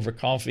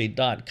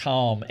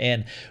lifeovercoffee.com,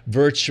 and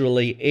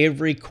virtually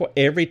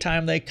every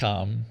time they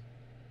come,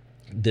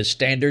 the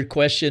standard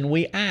question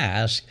we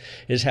ask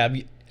is, have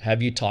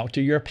you talked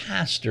to your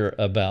pastor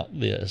about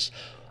this?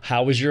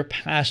 How is your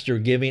pastor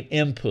giving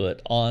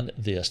input on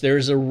this? There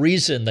is a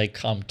reason they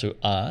come to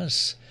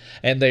us,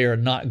 and they are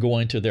not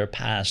going to their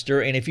pastor.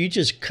 And if you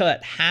just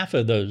cut half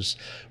of those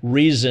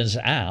reasons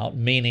out,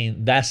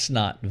 meaning that's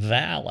not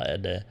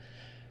valid,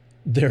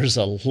 there is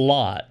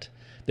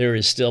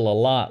still a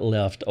lot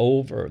left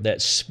over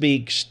that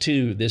speaks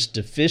to this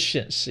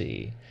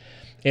deficiency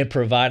in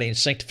providing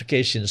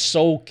sanctification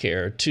soul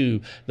care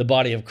to the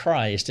body of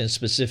Christ in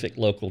specific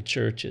local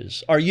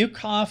churches. Are you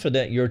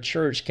confident your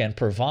church can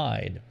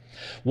provide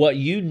what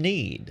you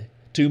need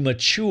to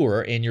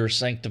mature in your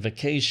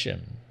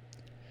sanctification?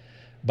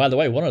 By the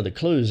way, one of the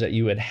clues that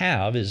you would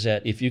have is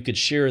that if you could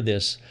share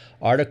this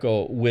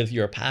article with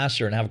your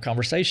pastor and have a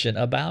conversation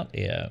about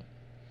it.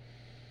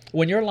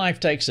 When your life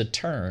takes a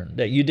turn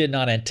that you did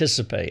not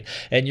anticipate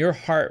and your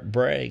heart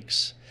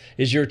breaks,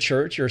 is your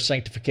church your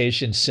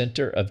sanctification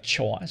center of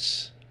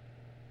choice?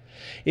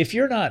 If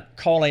you're not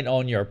calling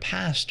on your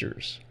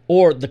pastors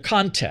or the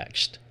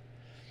context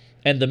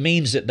and the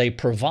means that they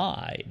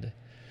provide,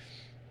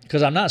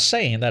 because I'm not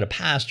saying that a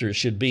pastor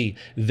should be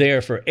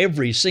there for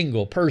every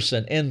single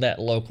person in that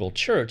local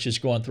church who's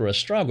going through a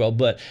struggle,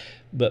 but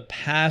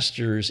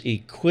pastors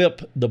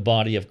equip the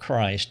body of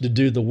Christ to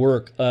do the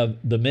work of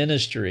the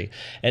ministry.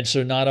 And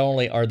so not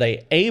only are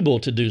they able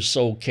to do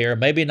soul care,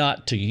 maybe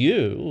not to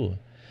you,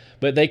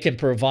 but they can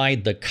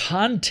provide the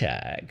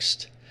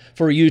context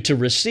for you to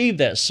receive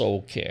that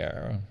soul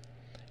care,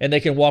 and they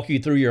can walk you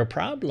through your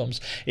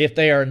problems. If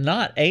they are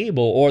not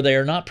able, or they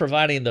are not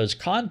providing those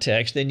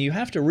contexts, then you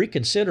have to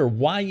reconsider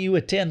why you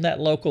attend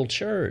that local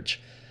church.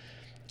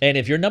 And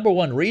if your number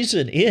one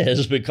reason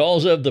is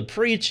because of the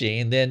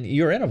preaching, then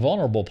you're in a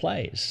vulnerable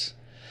place.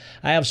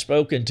 I have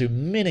spoken to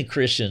many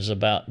Christians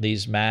about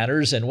these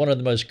matters, and one of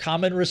the most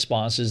common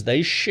responses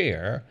they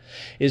share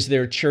is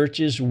their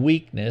church's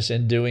weakness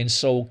in doing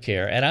soul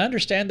care. And I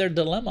understand their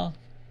dilemma.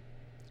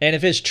 And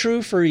if it's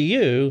true for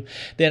you,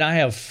 then I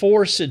have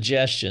 4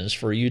 suggestions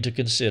for you to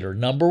consider.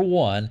 Number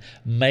 1,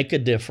 make a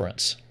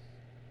difference.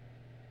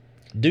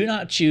 Do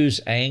not choose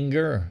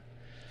anger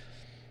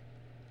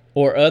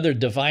or other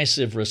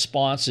divisive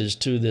responses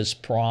to this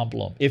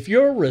problem. If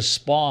your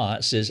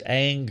response is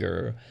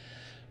anger,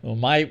 well,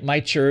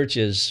 my church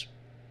is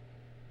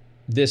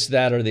this,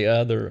 that, or the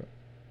other,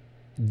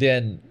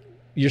 then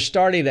you're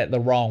starting at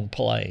the wrong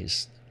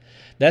place.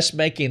 That's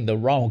making the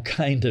wrong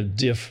kind of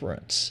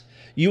difference.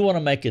 You want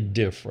to make a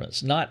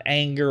difference, not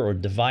anger or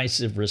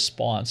divisive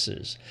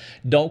responses.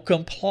 Don't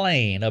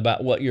complain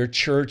about what your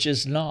church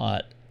is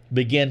not.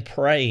 Begin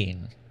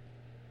praying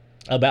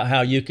about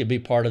how you can be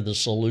part of the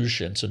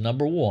solution. So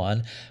number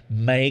 1,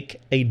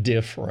 make a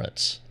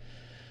difference.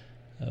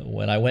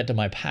 When I went to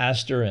my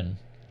pastor and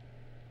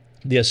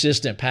the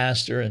assistant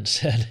pastor and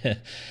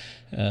said,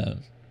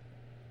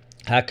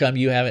 how come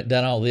you haven't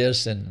done all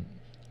this? And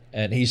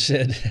he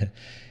said,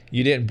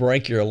 you didn't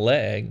break your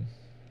leg.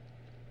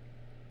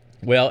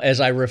 Well,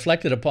 as I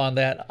reflected upon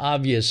that,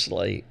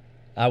 obviously,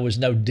 I was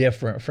no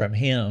different from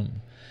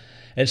him.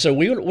 And so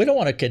we don't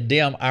want to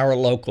condemn our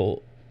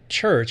local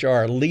church or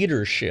our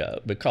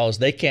leadership because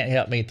they can't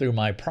help me through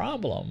my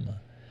problem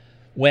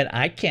when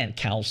I can't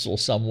counsel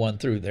someone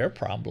through their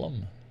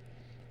problem.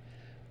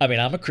 I mean,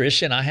 I'm a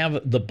Christian. I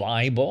have the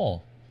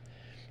Bible.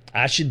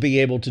 I should be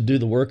able to do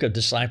the work of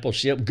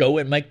discipleship. Go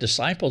and make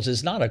disciples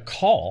is not a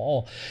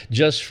call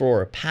just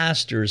for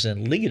pastors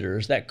and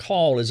leaders. That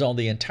call is on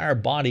the entire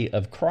body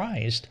of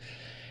Christ.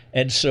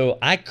 And so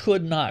I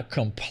could not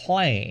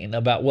complain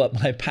about what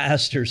my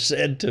pastor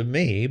said to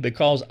me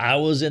because I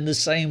was in the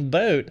same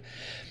boat.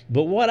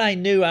 But what I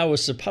knew I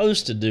was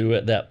supposed to do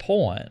at that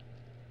point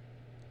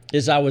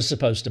is I was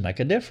supposed to make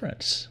a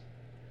difference.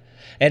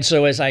 And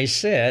so, as I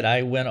said,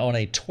 I went on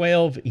a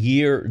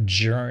 12-year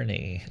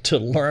journey to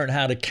learn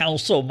how to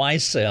counsel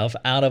myself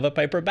out of a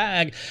paper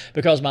bag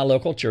because my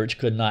local church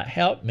could not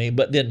help me.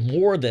 But then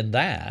more than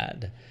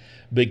that,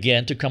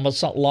 began to come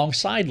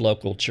alongside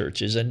local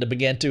churches and to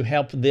begin to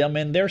help them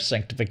in their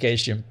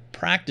sanctification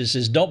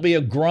practices. Don't be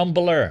a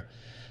grumbler.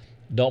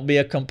 Don't be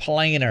a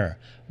complainer.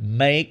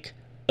 Make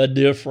a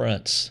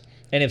difference.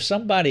 And if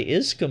somebody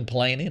is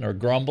complaining or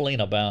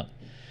grumbling about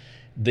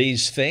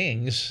these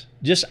things,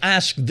 just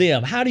ask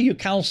them, how do you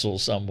counsel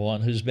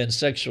someone who's been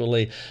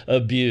sexually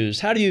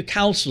abused? How do you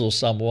counsel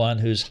someone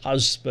whose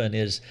husband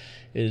is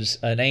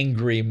an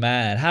angry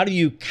man? How do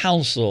you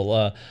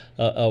counsel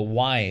a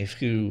wife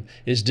who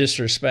is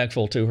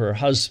disrespectful to her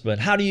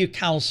husband? How do you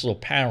counsel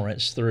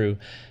parents through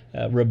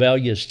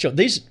rebellious children?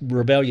 These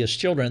rebellious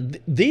children,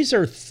 these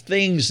are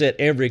things that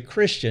every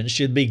Christian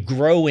should be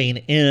growing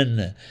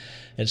in.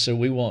 And so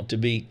we want to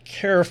be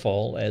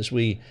careful as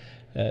we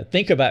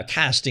think about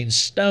casting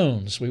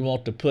stones. We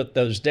want to put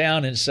those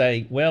down and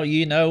say, well,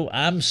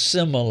 I'm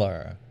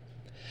similar.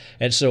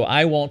 And so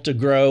I want to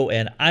grow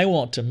and I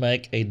want to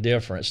make a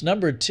difference.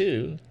 Number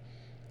 2,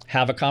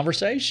 have a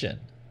conversation.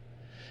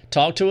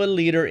 Talk to a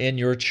leader in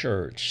your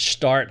church.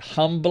 Start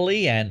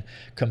humbly and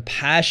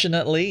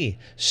compassionately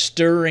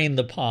stirring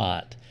the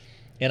pot.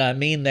 And I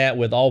mean that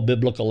with all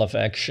biblical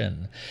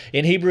affection.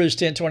 In Hebrews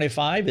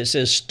 10:25, it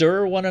says,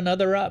 stir one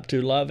another up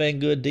to love and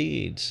good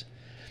deeds.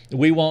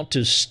 We want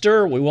to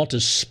spur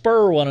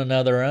one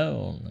another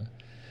on.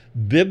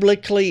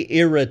 Biblically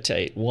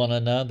irritate one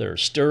another,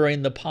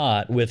 stirring the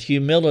pot with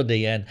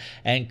humility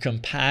and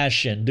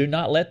compassion. Do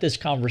not let this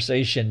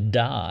conversation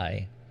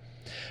die.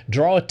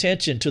 Draw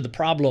attention to the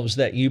problems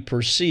that you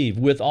perceive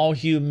with all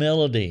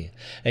humility.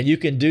 And you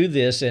can do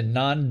this in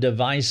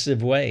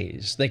non-divisive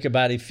ways. Think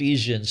about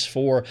Ephesians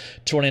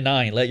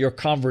 4:29. Let your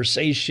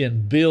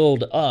conversation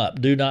build up.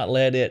 Do not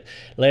let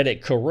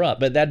it corrupt.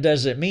 But that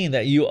doesn't mean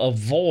that you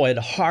avoid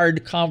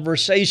hard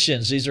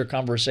conversations. These are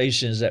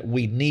conversations that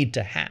we need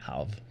to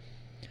have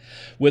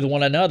with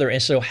one another.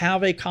 And so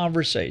have a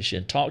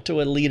conversation. Talk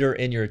to a leader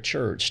in your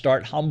church.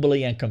 Start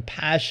humbly and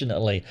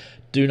compassionately.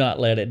 Do not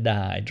let it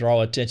die.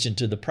 Draw attention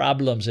to the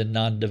problems in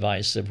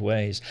non-divisive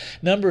ways.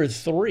 Number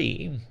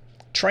 3,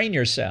 train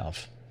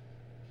yourself.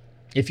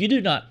 If you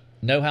do not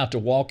know how to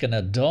walk an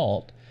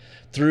adult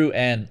through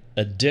an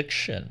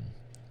addiction,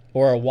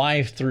 or a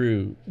wife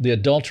through the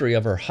adultery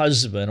of her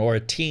husband, or a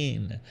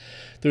teen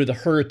through the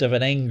hurt of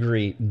an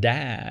angry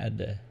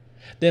dad,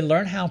 then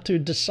learn how to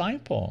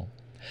disciple.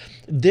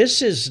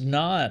 This is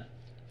not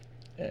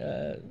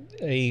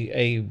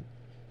a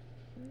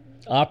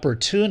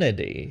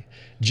opportunity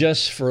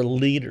just for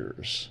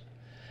leaders.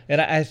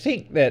 And I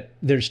think that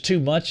there's too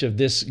much of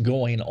this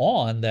going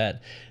on, that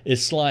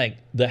it's like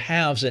the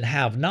haves and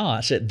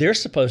have-nots, that they're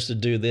supposed to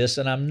do this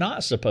and I'm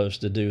not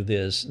supposed to do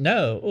this.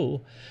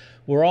 No,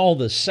 we're all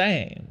the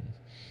same.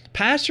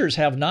 Pastors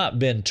have not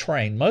been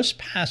trained. Most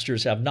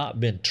pastors have not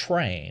been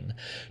trained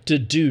to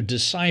do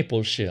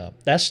discipleship.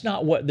 That's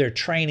not what their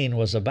training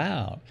was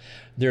about.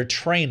 Their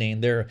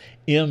training, their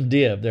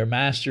MDiv, their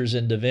Masters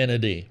in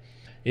Divinity,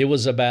 it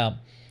was about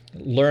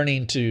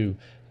learning to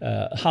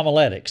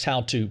homiletics,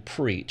 how to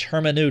preach,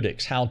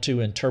 hermeneutics, how to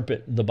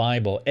interpret the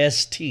Bible,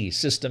 ST,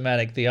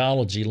 systematic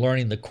theology,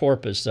 learning the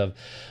corpus of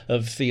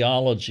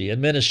theology,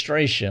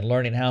 administration,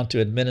 learning how to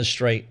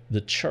administrate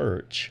the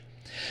church.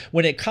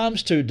 When it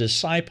comes to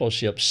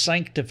discipleship,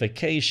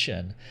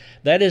 sanctification,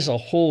 that is a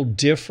whole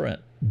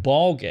different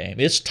ballgame.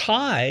 It's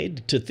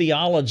tied to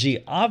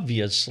theology,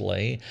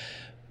 obviously,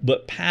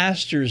 but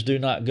pastors do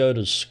not go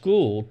to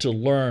school to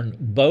learn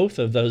both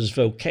of those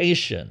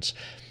vocations.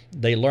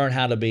 They learn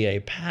how to be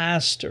a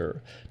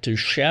pastor, to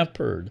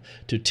shepherd,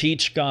 to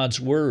teach God's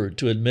word,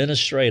 to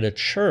administrate a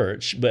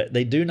church, but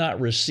they do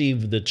not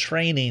receive the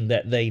training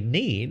that they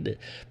need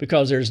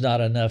because there's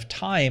not enough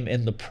time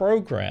in the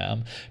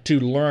program to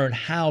learn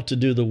how to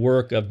do the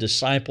work of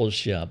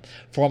discipleship,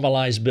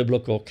 formalize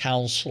biblical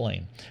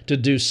counseling, to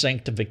do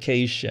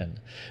sanctification.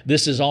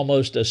 This is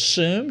almost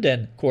assumed,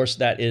 and of course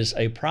that is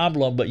a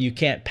problem, but you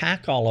can't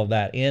pack all of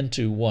that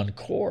into one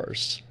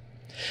course.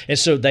 And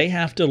so they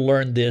have to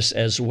learn this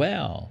as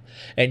well.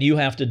 And you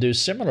have to do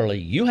similarly.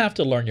 You have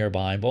to learn your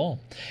Bible,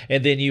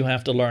 and then you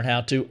have to learn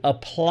how to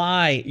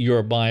apply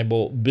your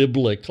Bible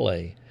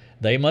biblically.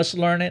 They must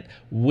learn it.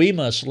 We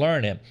must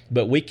learn it.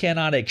 But we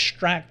cannot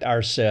extract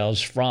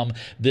ourselves from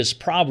this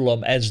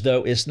problem as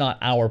though it's not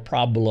our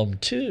problem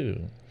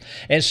too.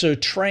 And so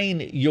train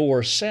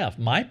yourself.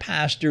 My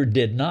pastor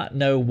did not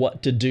know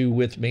what to do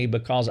with me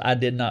because I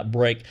did not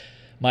break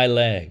my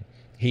leg.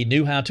 He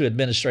knew how to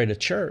administrate a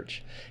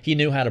church. He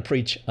knew how to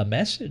preach a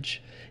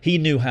message. He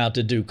knew how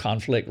to do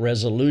conflict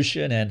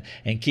resolution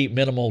and keep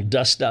minimal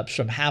dust-ups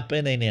from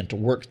happening and to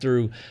work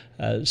through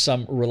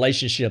some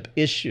relationship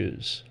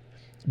issues.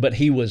 But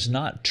he was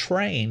not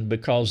trained,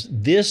 because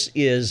this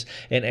is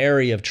an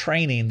area of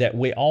training that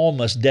we all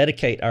must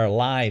dedicate our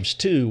lives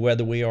to,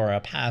 whether we are a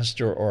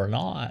pastor or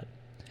not.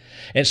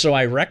 And so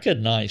I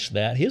recognize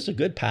that. He's a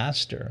good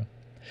pastor.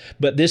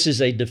 But this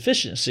is a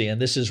deficiency,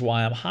 and this is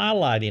why I'm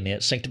highlighting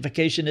it.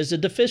 Sanctification is a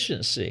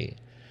deficiency,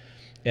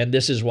 and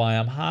this is why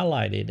I'm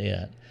highlighting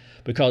it.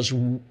 Because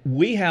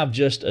we have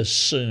just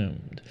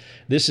assumed,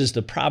 this is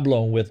the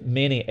problem with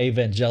many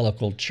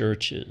evangelical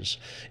churches.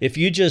 If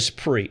you just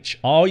preach,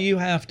 all you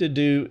have to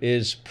do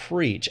is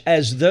preach,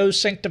 as though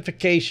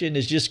sanctification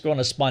is just going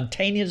to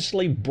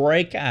spontaneously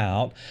break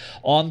out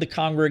on the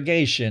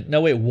congregation.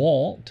 No, it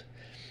won't.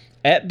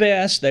 At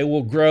best, they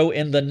will grow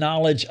in the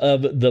knowledge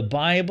of the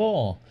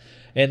Bible,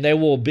 and there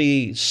will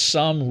be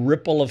some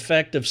ripple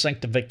effect of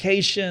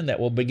sanctification that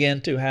will begin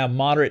to have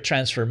moderate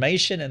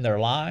transformation in their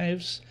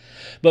lives.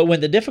 But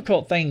when the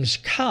difficult things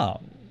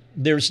come,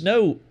 there's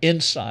no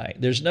insight,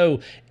 there's no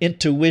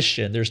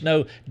intuition, there's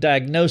no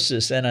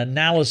diagnosis and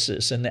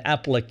analysis and the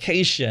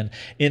application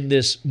in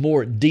this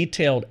more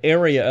detailed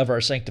area of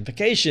our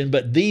sanctification.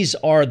 But these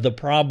are the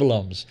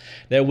problems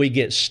that we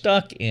get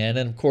stuck in.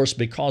 And of course,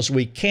 because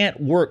we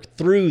can't work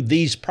through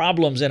these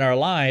problems in our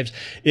lives,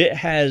 it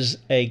has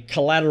a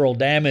collateral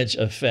damage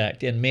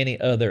effect in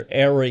many other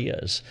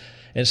areas.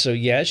 And so,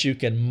 yes, you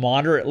can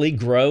moderately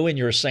grow in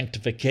your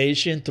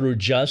sanctification through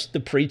just the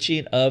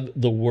preaching of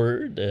the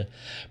Word.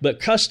 But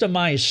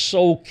customized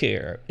soul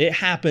care, it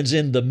happens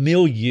in the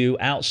milieu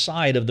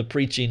outside of the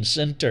preaching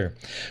center,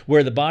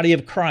 where the body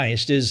of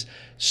Christ is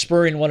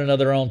spurring one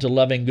another on to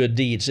loving good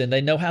deeds. And they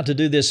know how to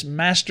do this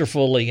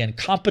masterfully and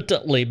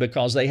competently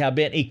because they have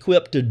been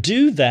equipped to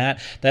do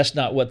that. That's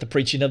not what the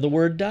preaching of the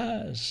Word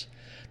does.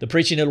 The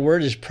preaching of the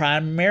Word is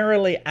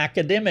primarily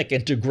academic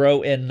and to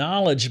grow in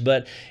knowledge,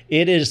 but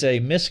it is a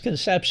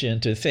misconception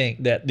to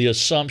think that the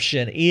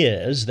assumption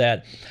is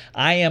that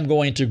I am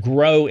going to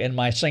grow in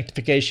my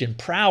sanctification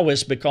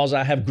prowess because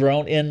I have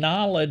grown in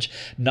knowledge.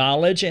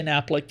 Knowledge and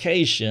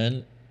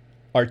application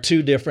are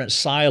two different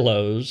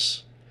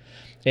silos,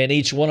 and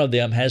each one of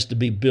them has to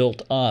be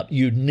built up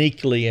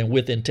uniquely and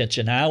with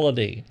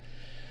intentionality.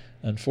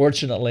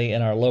 Unfortunately,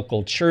 in our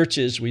local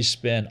churches, we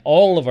spend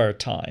all of our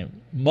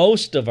time,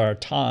 most of our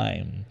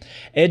time,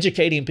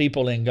 educating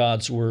people in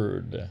God's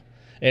Word.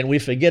 And we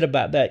forget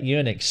about that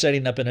eunuch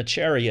sitting up in a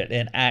chariot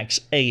in Acts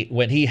 8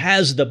 when he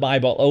has the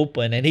Bible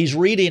open and he's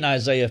reading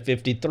Isaiah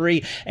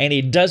 53 and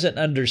he doesn't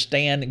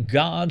understand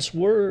God's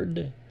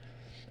Word.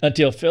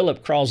 Until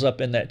Philip crawls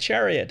up in that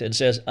chariot and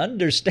says,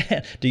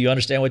 "Understand? Do you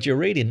understand what you're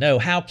reading?" "No."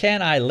 "How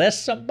can I?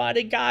 Lest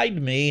somebody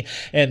guide me."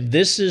 And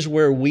this is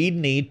where we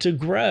need to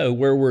grow,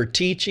 where we're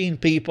teaching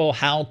people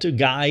how to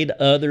guide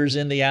others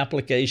in the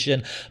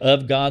application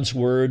of God's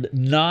Word,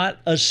 not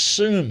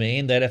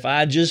assuming that if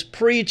I just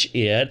preach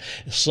it,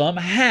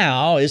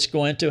 somehow it's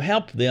going to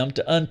help them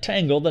to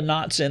untangle the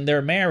knots in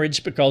their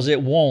marriage, because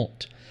it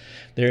won't.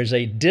 There's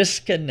a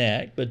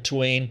disconnect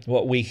between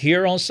what we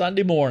hear on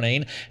Sunday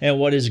morning and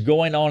what is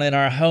going on in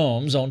our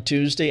homes on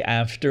Tuesday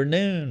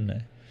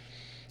afternoon.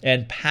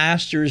 And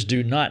pastors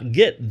do not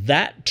get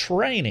that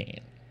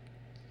training.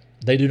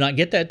 They do not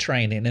get that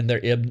training in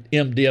their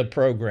MDiv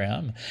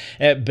program.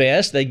 At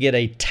best, they get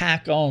a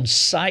tack-on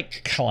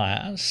psych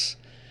class,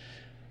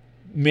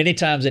 many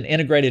times an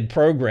integrated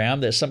program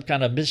that's some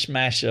kind of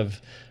mishmash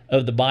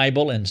of the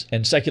Bible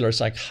and secular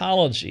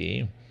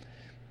psychology.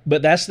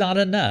 But that's not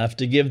enough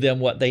to give them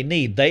what they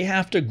need. They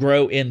have to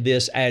grow in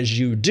this as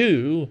you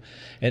do.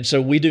 And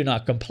so we do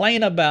not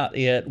complain about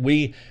it.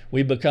 We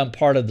become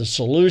part of the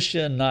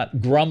solution, not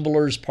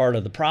grumblers, part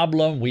of the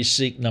problem. We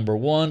seek, number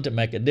one, to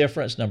make a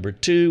difference. Number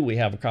two, we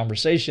have a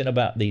conversation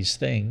about these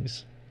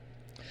things.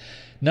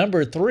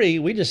 Number three,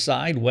 we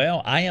decide,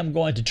 well, I am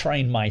going to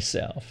train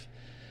myself.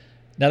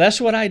 Now,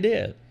 that's what I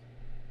did.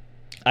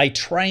 I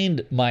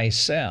trained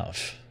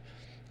myself.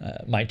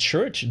 My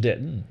church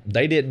didn't.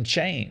 They didn't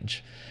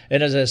change.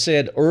 And as I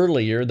said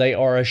earlier, they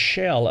are a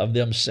shell of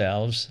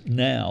themselves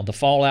now. The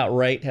fallout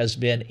rate has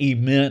been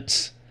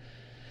immense.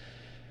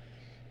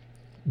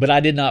 But I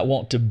did not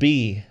want to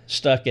be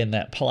stuck in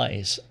that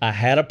place. I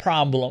had a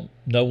problem.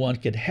 No one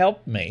could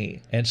help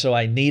me. And so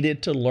I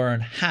needed to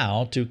learn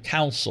how to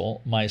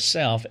counsel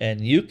myself. And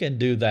you can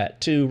do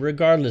that too,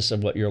 regardless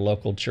of what your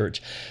local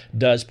church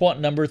does. Point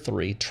number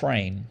three,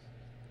 train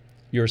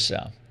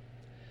yourself.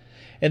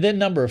 And then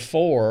number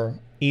four,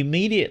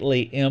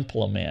 immediately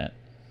implement.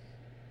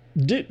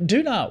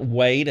 Do not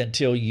wait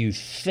until you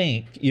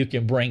think you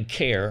can bring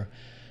care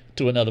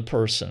to another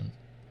person.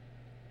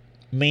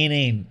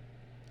 Meaning,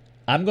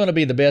 I'm going to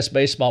be the best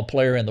baseball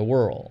player in the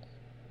world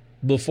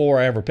before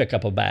I ever pick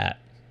up a bat.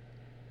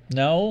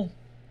 No,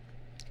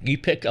 you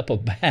pick up a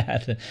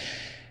bat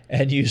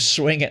and you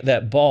swing at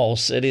that ball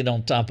sitting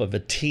on top of a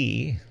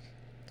tee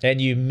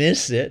and you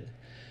miss it,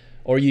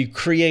 or you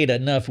create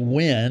enough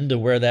wind to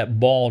where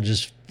that ball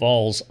just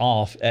falls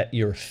off at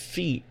your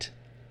feet.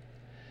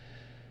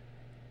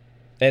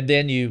 and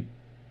then you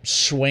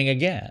swing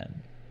again.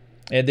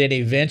 And then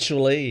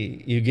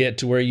eventually you get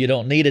to where you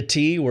don't need a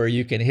tee, where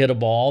you can hit a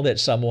ball that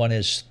someone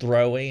is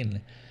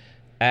throwing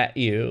at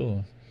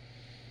you.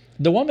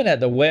 The woman at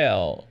the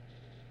well,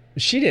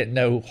 she didn't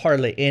know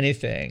hardly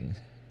anything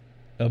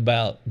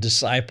about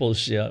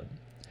discipleship.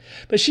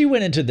 But she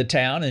went into the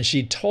town and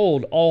she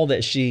told all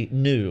that she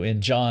knew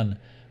in John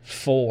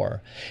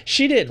 4.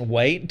 She didn't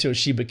wait until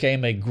she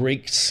became a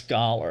Greek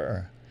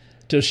scholar,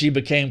 till she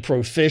became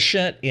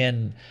proficient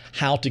in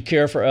how to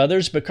care for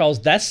others,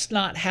 because that's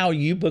not how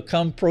you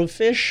become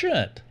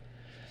proficient.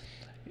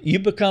 You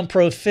become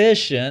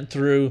proficient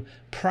through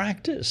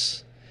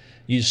practice.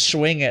 You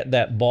swing at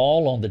that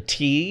ball on the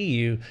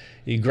tee,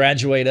 you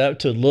graduate up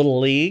to Little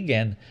League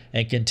and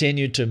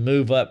continue to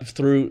move up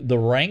through the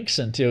ranks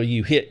until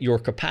you hit your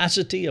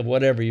capacity of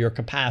whatever your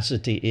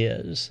capacity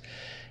is.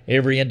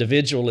 Every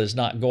individual is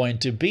not going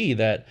to be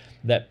that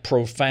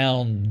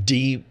profound,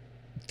 deep,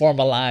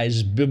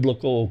 formalized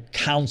biblical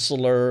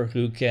counselor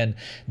who can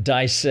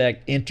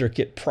dissect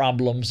intricate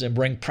problems and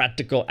bring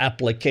practical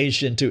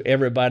application to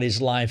everybody's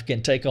life,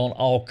 can take on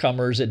all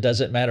comers. It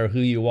doesn't matter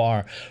who you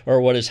are or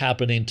what is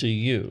happening to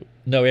you.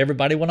 No,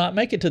 everybody will not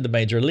make it to the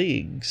major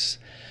leagues.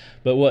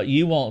 But what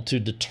you want to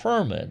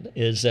determine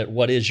is that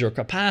what is your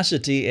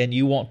capacity, and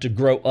you want to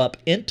grow up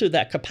into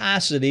that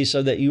capacity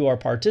so that you are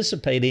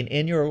participating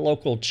in your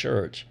local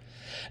church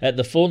at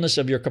the fullness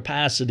of your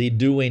capacity,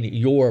 doing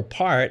your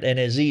part. And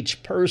as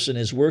each person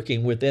is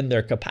working within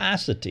their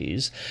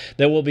capacities,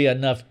 there will be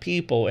enough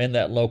people in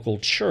that local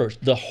church,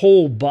 the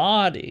whole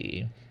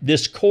body,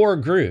 this core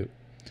group,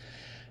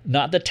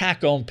 not the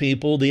tack-on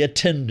people, the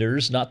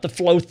attenders, not the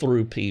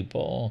flow-through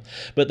people,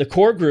 but the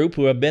core group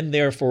who have been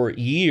there for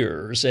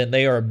years, and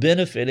they are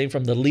benefiting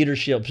from the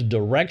leadership's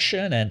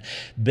direction and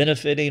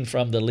benefiting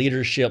from the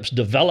leadership's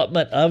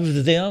development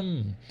of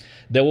them.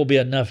 There will be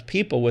enough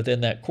people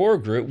within that core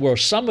group where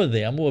some of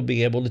them will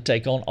be able to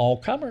take on all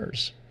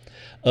comers.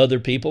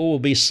 Other people will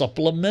be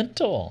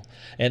supplemental,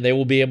 and they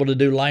will be able to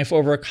do life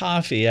over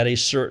coffee at a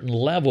certain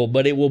level,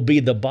 but it will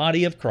be the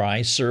body of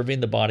Christ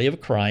serving the body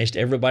of Christ,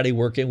 everybody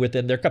working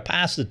within their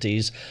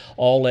capacities,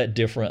 all at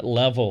different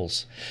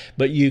levels.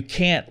 But you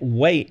can't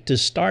wait to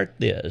start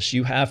this.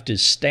 You have to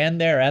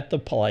stand there at the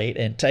plate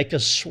and take a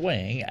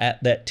swing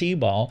at that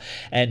T-ball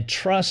and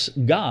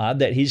trust God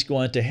that He's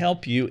going to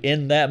help you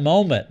in that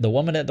moment. The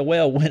woman at the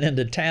well went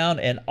into town,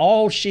 and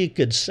all she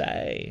could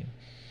say,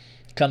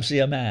 "Come see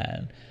a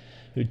man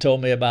who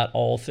told me about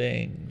all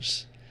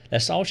things."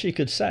 That's all she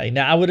could say.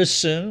 Now, I would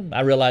assume, I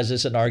realize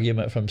it's an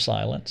argument from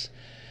silence,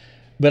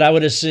 but I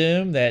would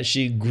assume that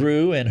she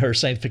grew in her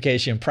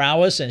sanctification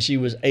prowess and she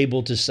was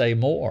able to say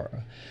more.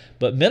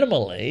 But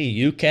minimally,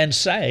 you can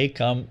say,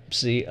 "Come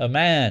see a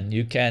man."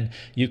 You can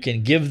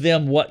give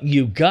them what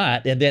you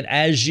got, and then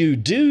as you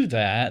do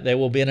that, there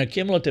will be an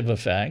accumulative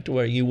effect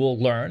where you will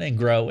learn and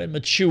grow and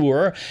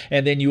mature,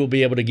 and then you will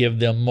be able to give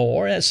them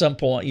more. At some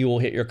point, you will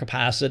hit your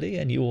capacity,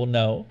 and you will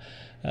know.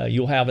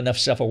 You'll have enough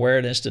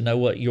self-awareness to know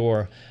what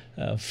your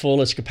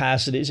fullest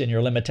capacities and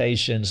your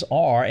limitations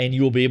are, and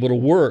you will be able to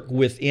work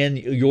within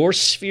your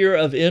sphere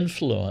of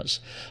influence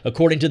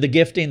according to the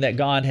gifting that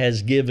God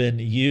has given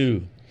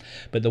you.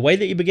 But the way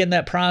that you begin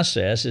that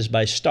process is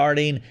by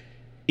starting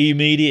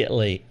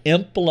immediately,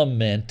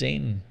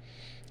 implementing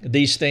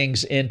these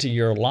things into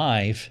your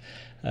life.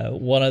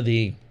 One of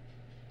the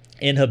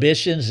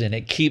inhibitions, and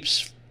it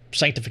keeps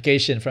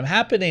sanctification from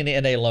happening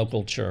in a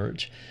local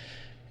church,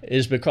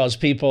 is because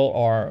people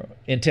are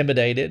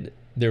intimidated,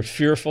 they're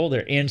fearful,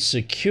 they're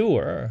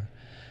insecure,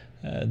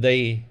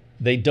 they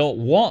don't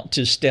want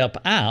to step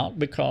out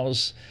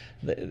because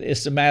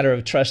it's a matter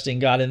of trusting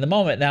God in the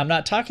moment. Now, I'm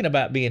not talking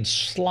about being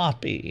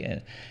sloppy,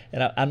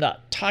 and I'm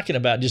not talking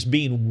about just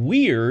being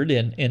weird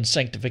in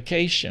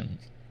sanctification,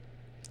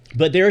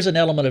 but there's an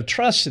element of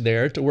trust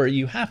there to where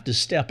you have to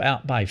step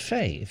out by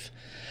faith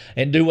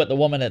and do what the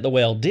woman at the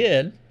well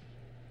did.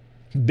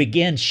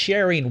 Begin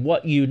sharing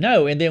what you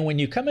know. And then when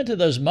you come into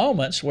those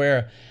moments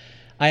where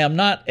I am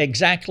not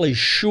exactly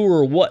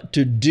sure what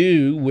to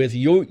do with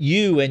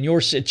you and your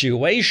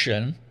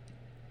situation,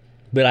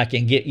 but I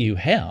can get you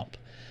help,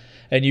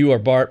 and you are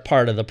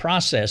part of the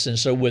process. And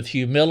so with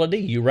humility,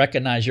 you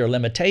recognize your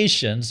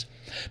limitations,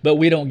 but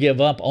we don't give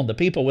up on the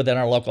people within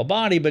our local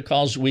body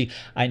because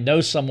I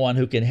know someone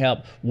who can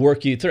help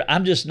work you through.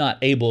 I'm just not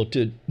able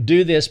to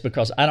do this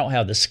because I don't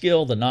have the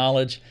skill, the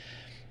knowledge,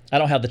 I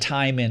don't have the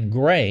time and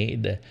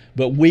grade,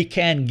 but we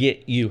can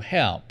get you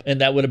help. And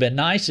that would have been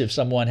nice if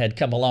someone had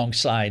come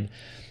alongside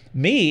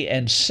me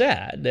and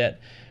said that,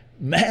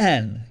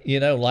 man,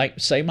 like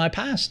say my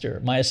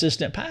pastor, my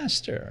assistant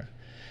pastor,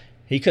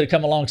 he could have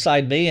come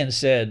alongside me and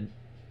said,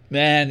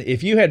 man,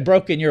 if you had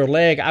broken your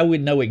leg, I would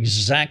know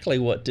exactly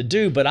what to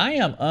do, but I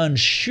am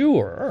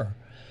unsure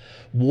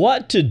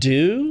what to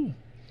do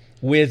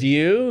with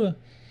you.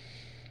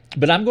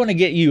 But I'm going to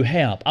get you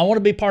help. I want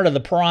to be part of the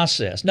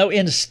process. No,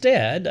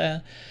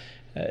 instead,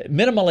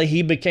 minimally,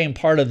 he became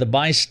part of the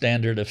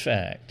bystander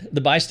effect. The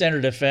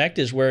bystander effect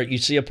is where you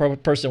see a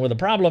person with a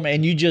problem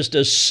and you just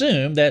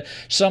assume that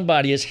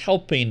somebody is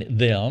helping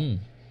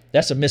them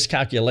That's a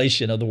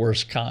miscalculation of the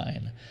worst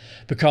kind,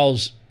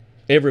 because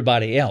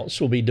everybody else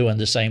will be doing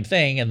the same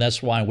thing, and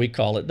that's why we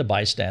call it the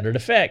bystander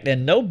effect.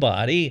 And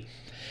nobody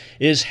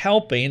is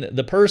helping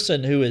the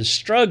person who is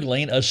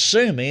struggling,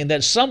 assuming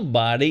that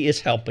somebody is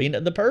helping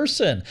the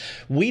person.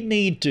 We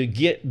need to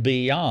get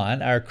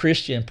beyond our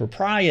Christian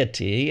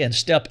propriety and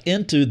step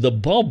into the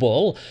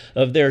bubble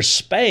of their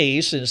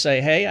space and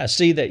say, hey, I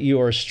see that you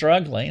are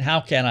struggling.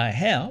 How can I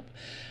help?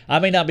 I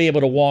may not be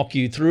able to walk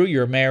you through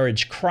your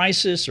marriage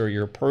crisis or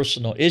your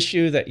personal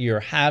issue that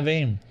you're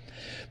having,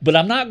 but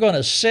I'm not going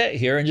to sit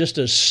here and just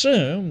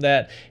assume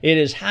that it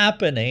is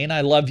happening.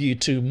 I love you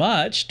too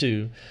much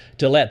to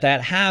let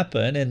that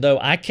happen. And though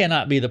I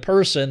cannot be the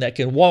person that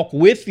can walk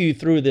with you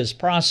through this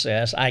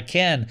process, I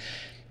can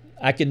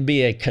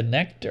be a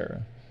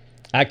connector.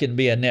 I can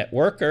be a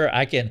networker.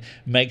 I can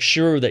make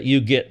sure that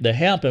you get the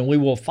help, and we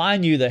will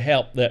find you the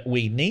help that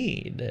we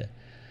need.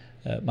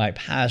 My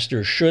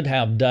pastor should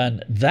have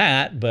done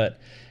that, but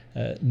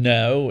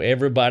no,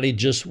 everybody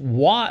just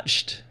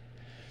watched.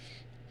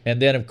 And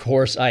then, of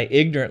course, I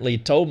ignorantly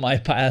told my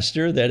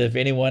pastor that if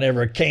anyone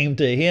ever came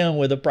to him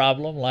with a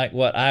problem like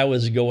what I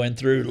was going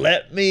through,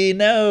 let me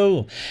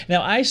know.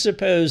 Now, I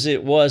suppose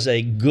it was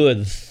a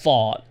good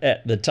thought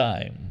at the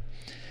time.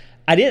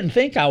 I didn't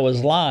think I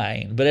was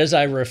lying, but as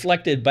I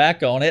reflected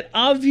back on it,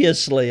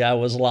 obviously I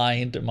was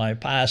lying to my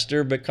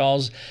pastor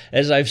because,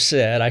 as I've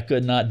said, I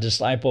could not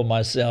disciple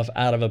myself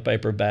out of a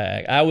paper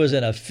bag. I was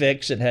in a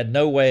fix and had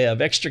no way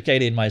of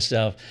extricating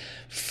myself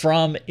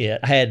from it.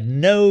 I had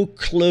no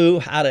clue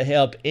how to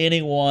help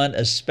anyone,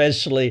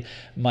 especially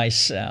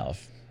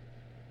myself.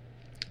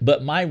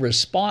 But my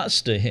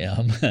response to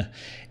him,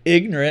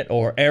 ignorant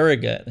or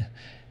arrogant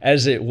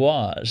as it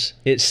was,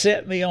 it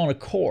set me on a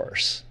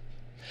course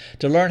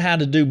to learn how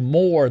to do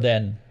more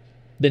than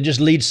just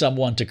lead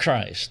someone to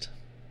Christ.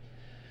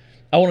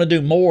 I want to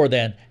do more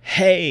than,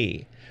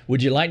 hey,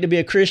 would you like to be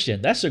a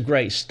Christian? That's a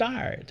great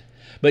start.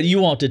 But you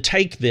want to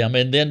take them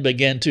and then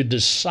begin to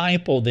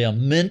disciple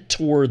them,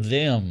 mentor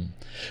them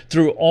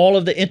through all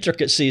of the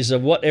intricacies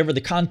of whatever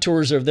the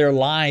contours of their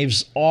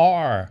lives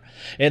are,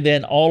 and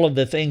then all of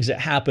the things that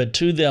happen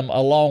to them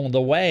along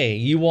the way.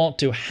 You want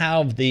to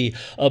have the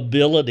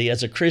ability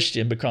as a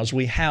Christian, because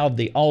we have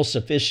the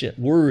all-sufficient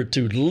Word,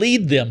 to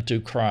lead them to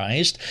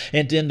Christ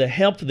and then to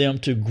help them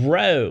to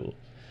grow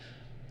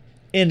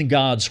in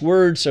God's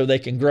Word so they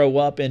can grow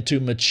up into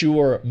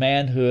mature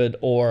manhood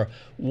or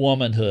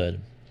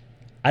womanhood.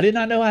 I did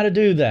not know how to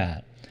do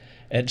that.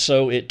 And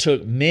so it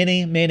took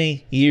many,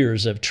 many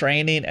years of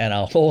training and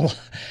a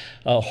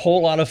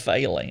whole lot of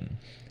failing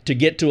to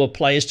get to a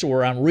place to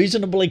where I'm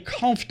reasonably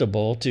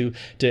comfortable to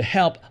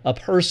help a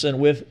person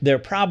with their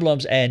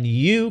problems. And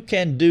you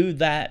can do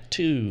that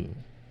too.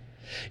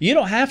 You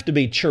don't have to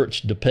be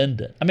church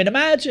dependent. I mean,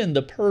 imagine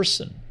the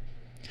person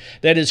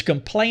that is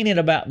complaining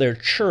about their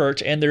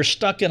church and they're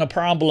stuck in a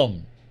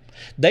problem.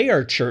 They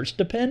are church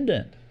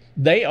dependent.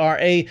 They are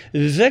a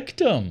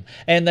victim,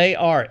 and they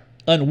are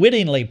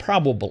unwittingly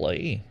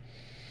probably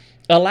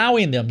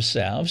allowing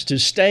themselves to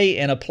stay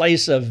in a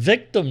place of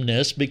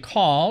victimness,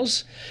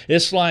 because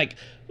it's like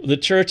the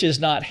church is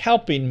not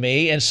helping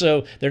me. And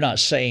so they're not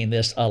saying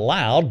this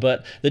aloud,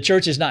 but the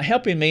church is not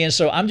helping me. And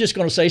so I'm just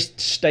going to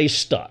stay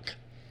stuck.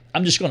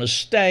 I'm just going to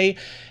stay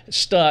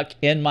stuck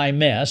in my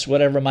mess,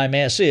 whatever my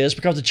mess is,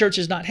 because the church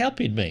is not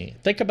helping me.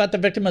 Think about the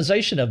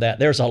victimization of that.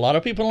 There's a lot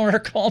of people in our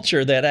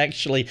culture that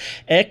actually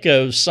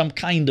echo some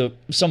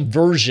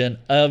version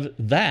of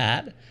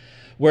that,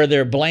 where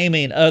they're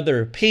blaming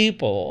other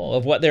people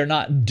of what they're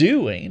not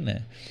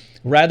doing,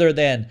 rather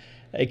than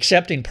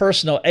accepting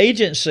personal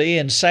agency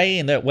and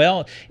saying that,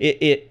 well,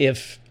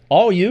 if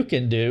all you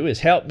can do is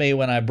help me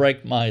when I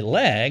break my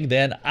leg,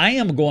 then I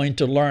am going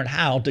to learn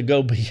how to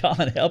go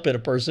beyond helping a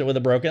person with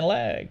a broken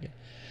leg.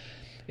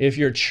 If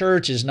your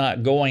church is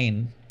not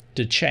going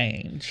to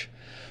change,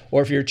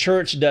 or if your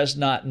church does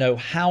not know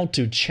how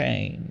to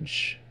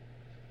change,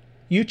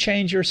 you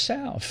change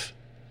yourself.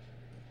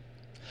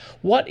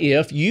 What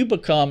if you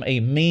become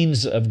a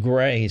means of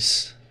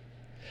grace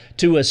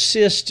to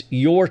assist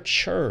your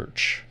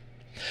church,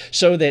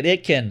 so that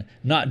it can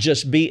not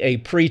just be a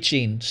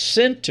preaching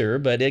center,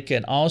 but it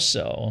can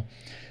also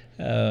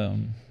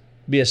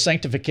be a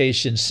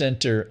sanctification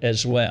center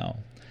as well?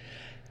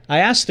 I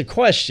asked the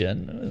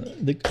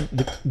question.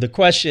 The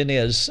question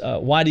is,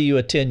 why do you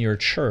attend your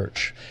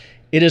church?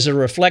 It is a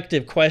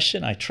reflective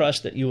question. I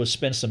trust that you will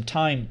spend some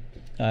time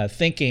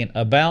thinking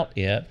about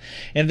it.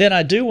 And then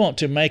I do want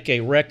to make a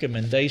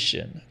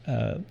recommendation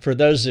for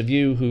those of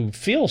you who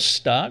feel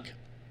stuck,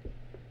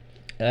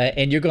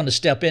 and you're going to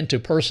step into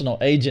personal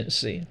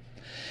agency,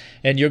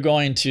 and you're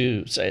going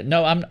to say,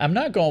 no, I'm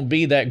not going to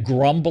be that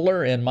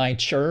grumbler in my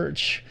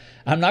church.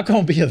 I'm not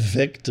going to be a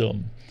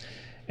victim.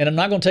 And I'm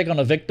not going to take on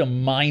a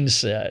victim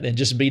mindset and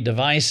just be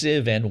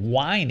divisive and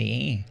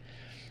whiny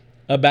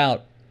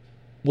about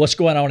what's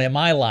going on in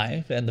my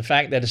life and the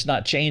fact that it's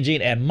not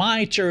changing and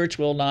my church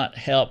will not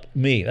help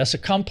me. That's a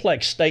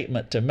complex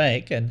statement to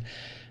make, and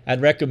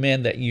I'd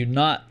recommend that you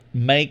not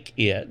make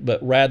it,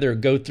 but rather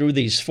go through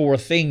these 4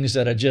 things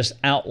that I just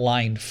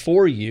outlined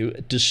for you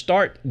to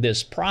start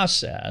this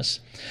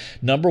process.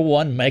 Number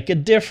 1, make a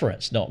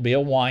difference. Don't be a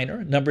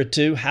whiner. Number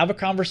 2, have a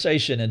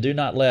conversation and do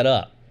not let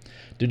up.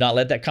 Do not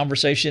let that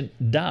conversation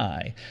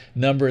die.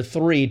 Number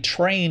 3,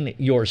 train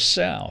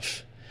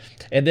yourself.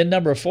 And then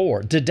number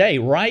 4, today,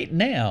 right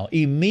now,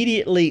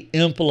 immediately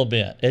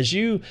implement. As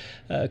you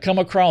come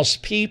across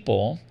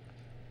people,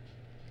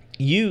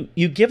 you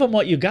give them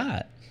what you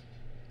got.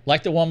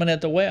 Like the woman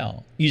at the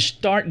well. You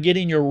start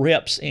getting your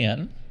reps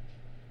in,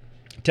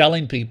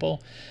 telling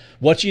people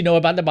what you know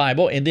about the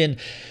Bible, and then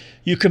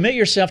you commit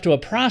yourself to a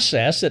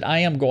process that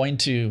I'm going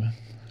to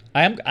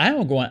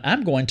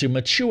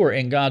mature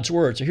in God's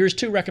Word. So here's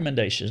 2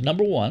 recommendations.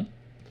 Number 1,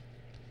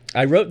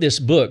 I wrote this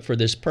book for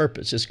this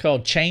purpose. It's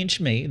called Change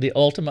Me, The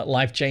Ultimate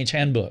Life Change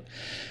Handbook.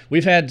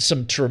 We've had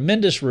some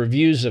tremendous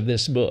reviews of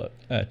this book.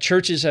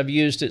 Churches have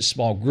used it,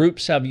 small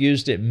groups have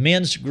used it,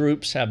 men's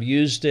groups have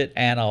used it,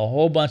 and a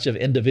whole bunch of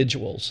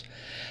individuals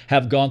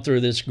have gone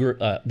through this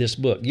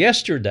book.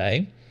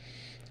 Yesterday,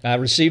 I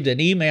received an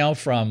email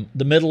from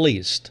the Middle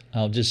East,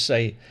 I'll just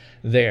say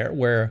there,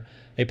 where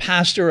a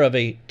pastor of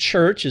a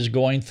church is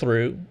going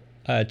through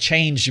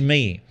Change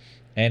Me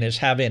and is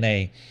having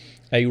a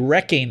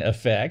wrecking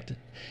effect,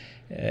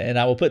 and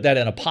I will put that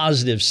in a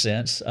positive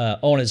sense,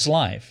 on his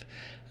life,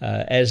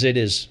 as it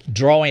is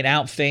drawing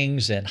out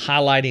things and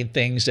highlighting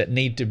things that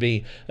need to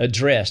be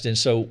addressed. And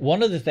so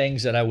one of the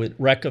things that I would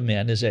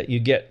recommend is that you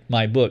get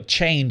my book,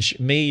 Change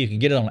Me. You can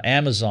get it on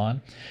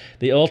Amazon,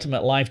 The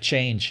Ultimate Life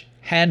Change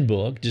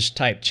Handbook. Just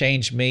type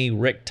Change Me,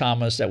 Rick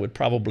Thomas. That would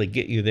probably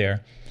get you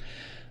there.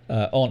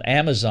 On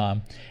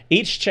Amazon.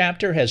 Each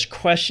chapter has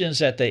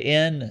questions at the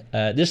end.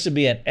 This would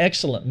be an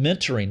excellent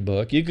mentoring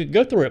book. You could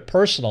go through it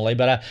personally,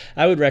 but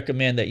I would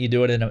recommend that you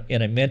do it in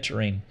a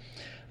mentoring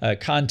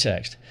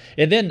context.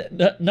 And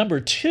then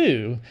number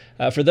 2,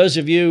 for those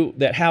of you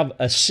that have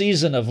a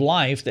season of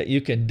life that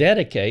you can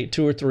dedicate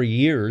 2 or 3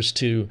 years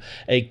to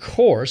a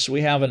course,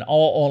 we have an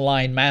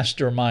all-online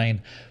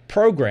mastermind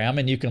program,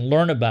 and you can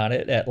learn about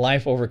it at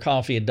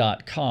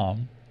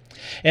lifeovercoffee.com.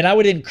 And I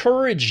would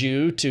encourage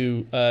you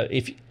to,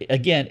 if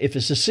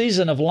it's a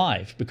season of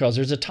life, because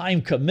there's a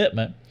time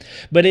commitment,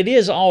 but it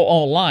is all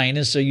online,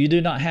 and so you do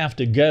not have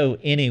to go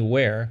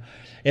anywhere.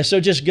 And so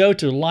just go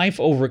to Life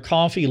Over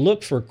Coffee,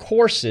 look for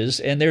courses,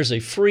 and there's a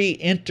free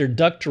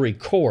introductory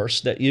course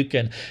that you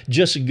can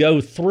just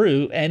go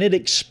through, and it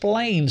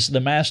explains the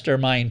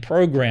mastermind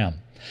program.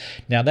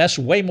 Now, that's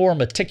way more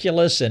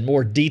meticulous and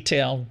more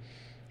detailed,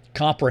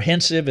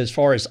 comprehensive as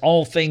far as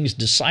all things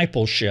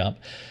discipleship.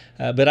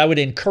 But I would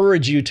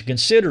encourage you to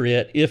consider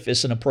it if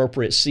it's an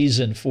appropriate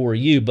season for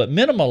you. But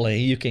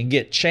minimally, you can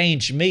get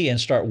Change Me and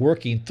start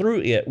working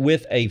through it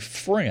with a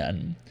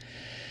friend.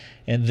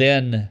 And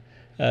then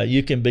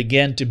you can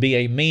begin to be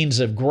a means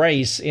of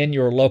grace in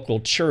your local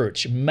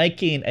church,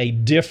 making a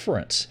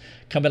difference,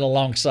 coming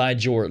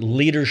alongside your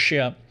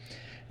leadership.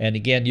 And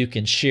again, you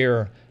can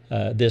share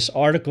this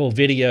article,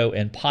 video,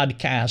 and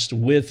podcast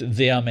with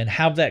them and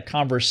have that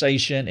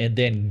conversation, and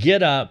then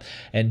get up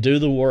and do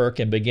the work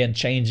and begin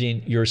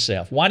changing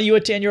yourself. Why do you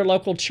attend your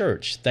local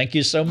church? Thank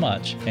you so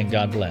much, and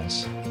God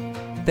bless.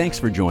 Thanks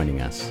for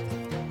joining us.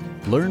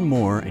 Learn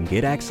more and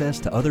get access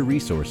to other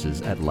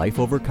resources at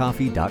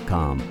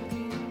lifeovercoffee.com.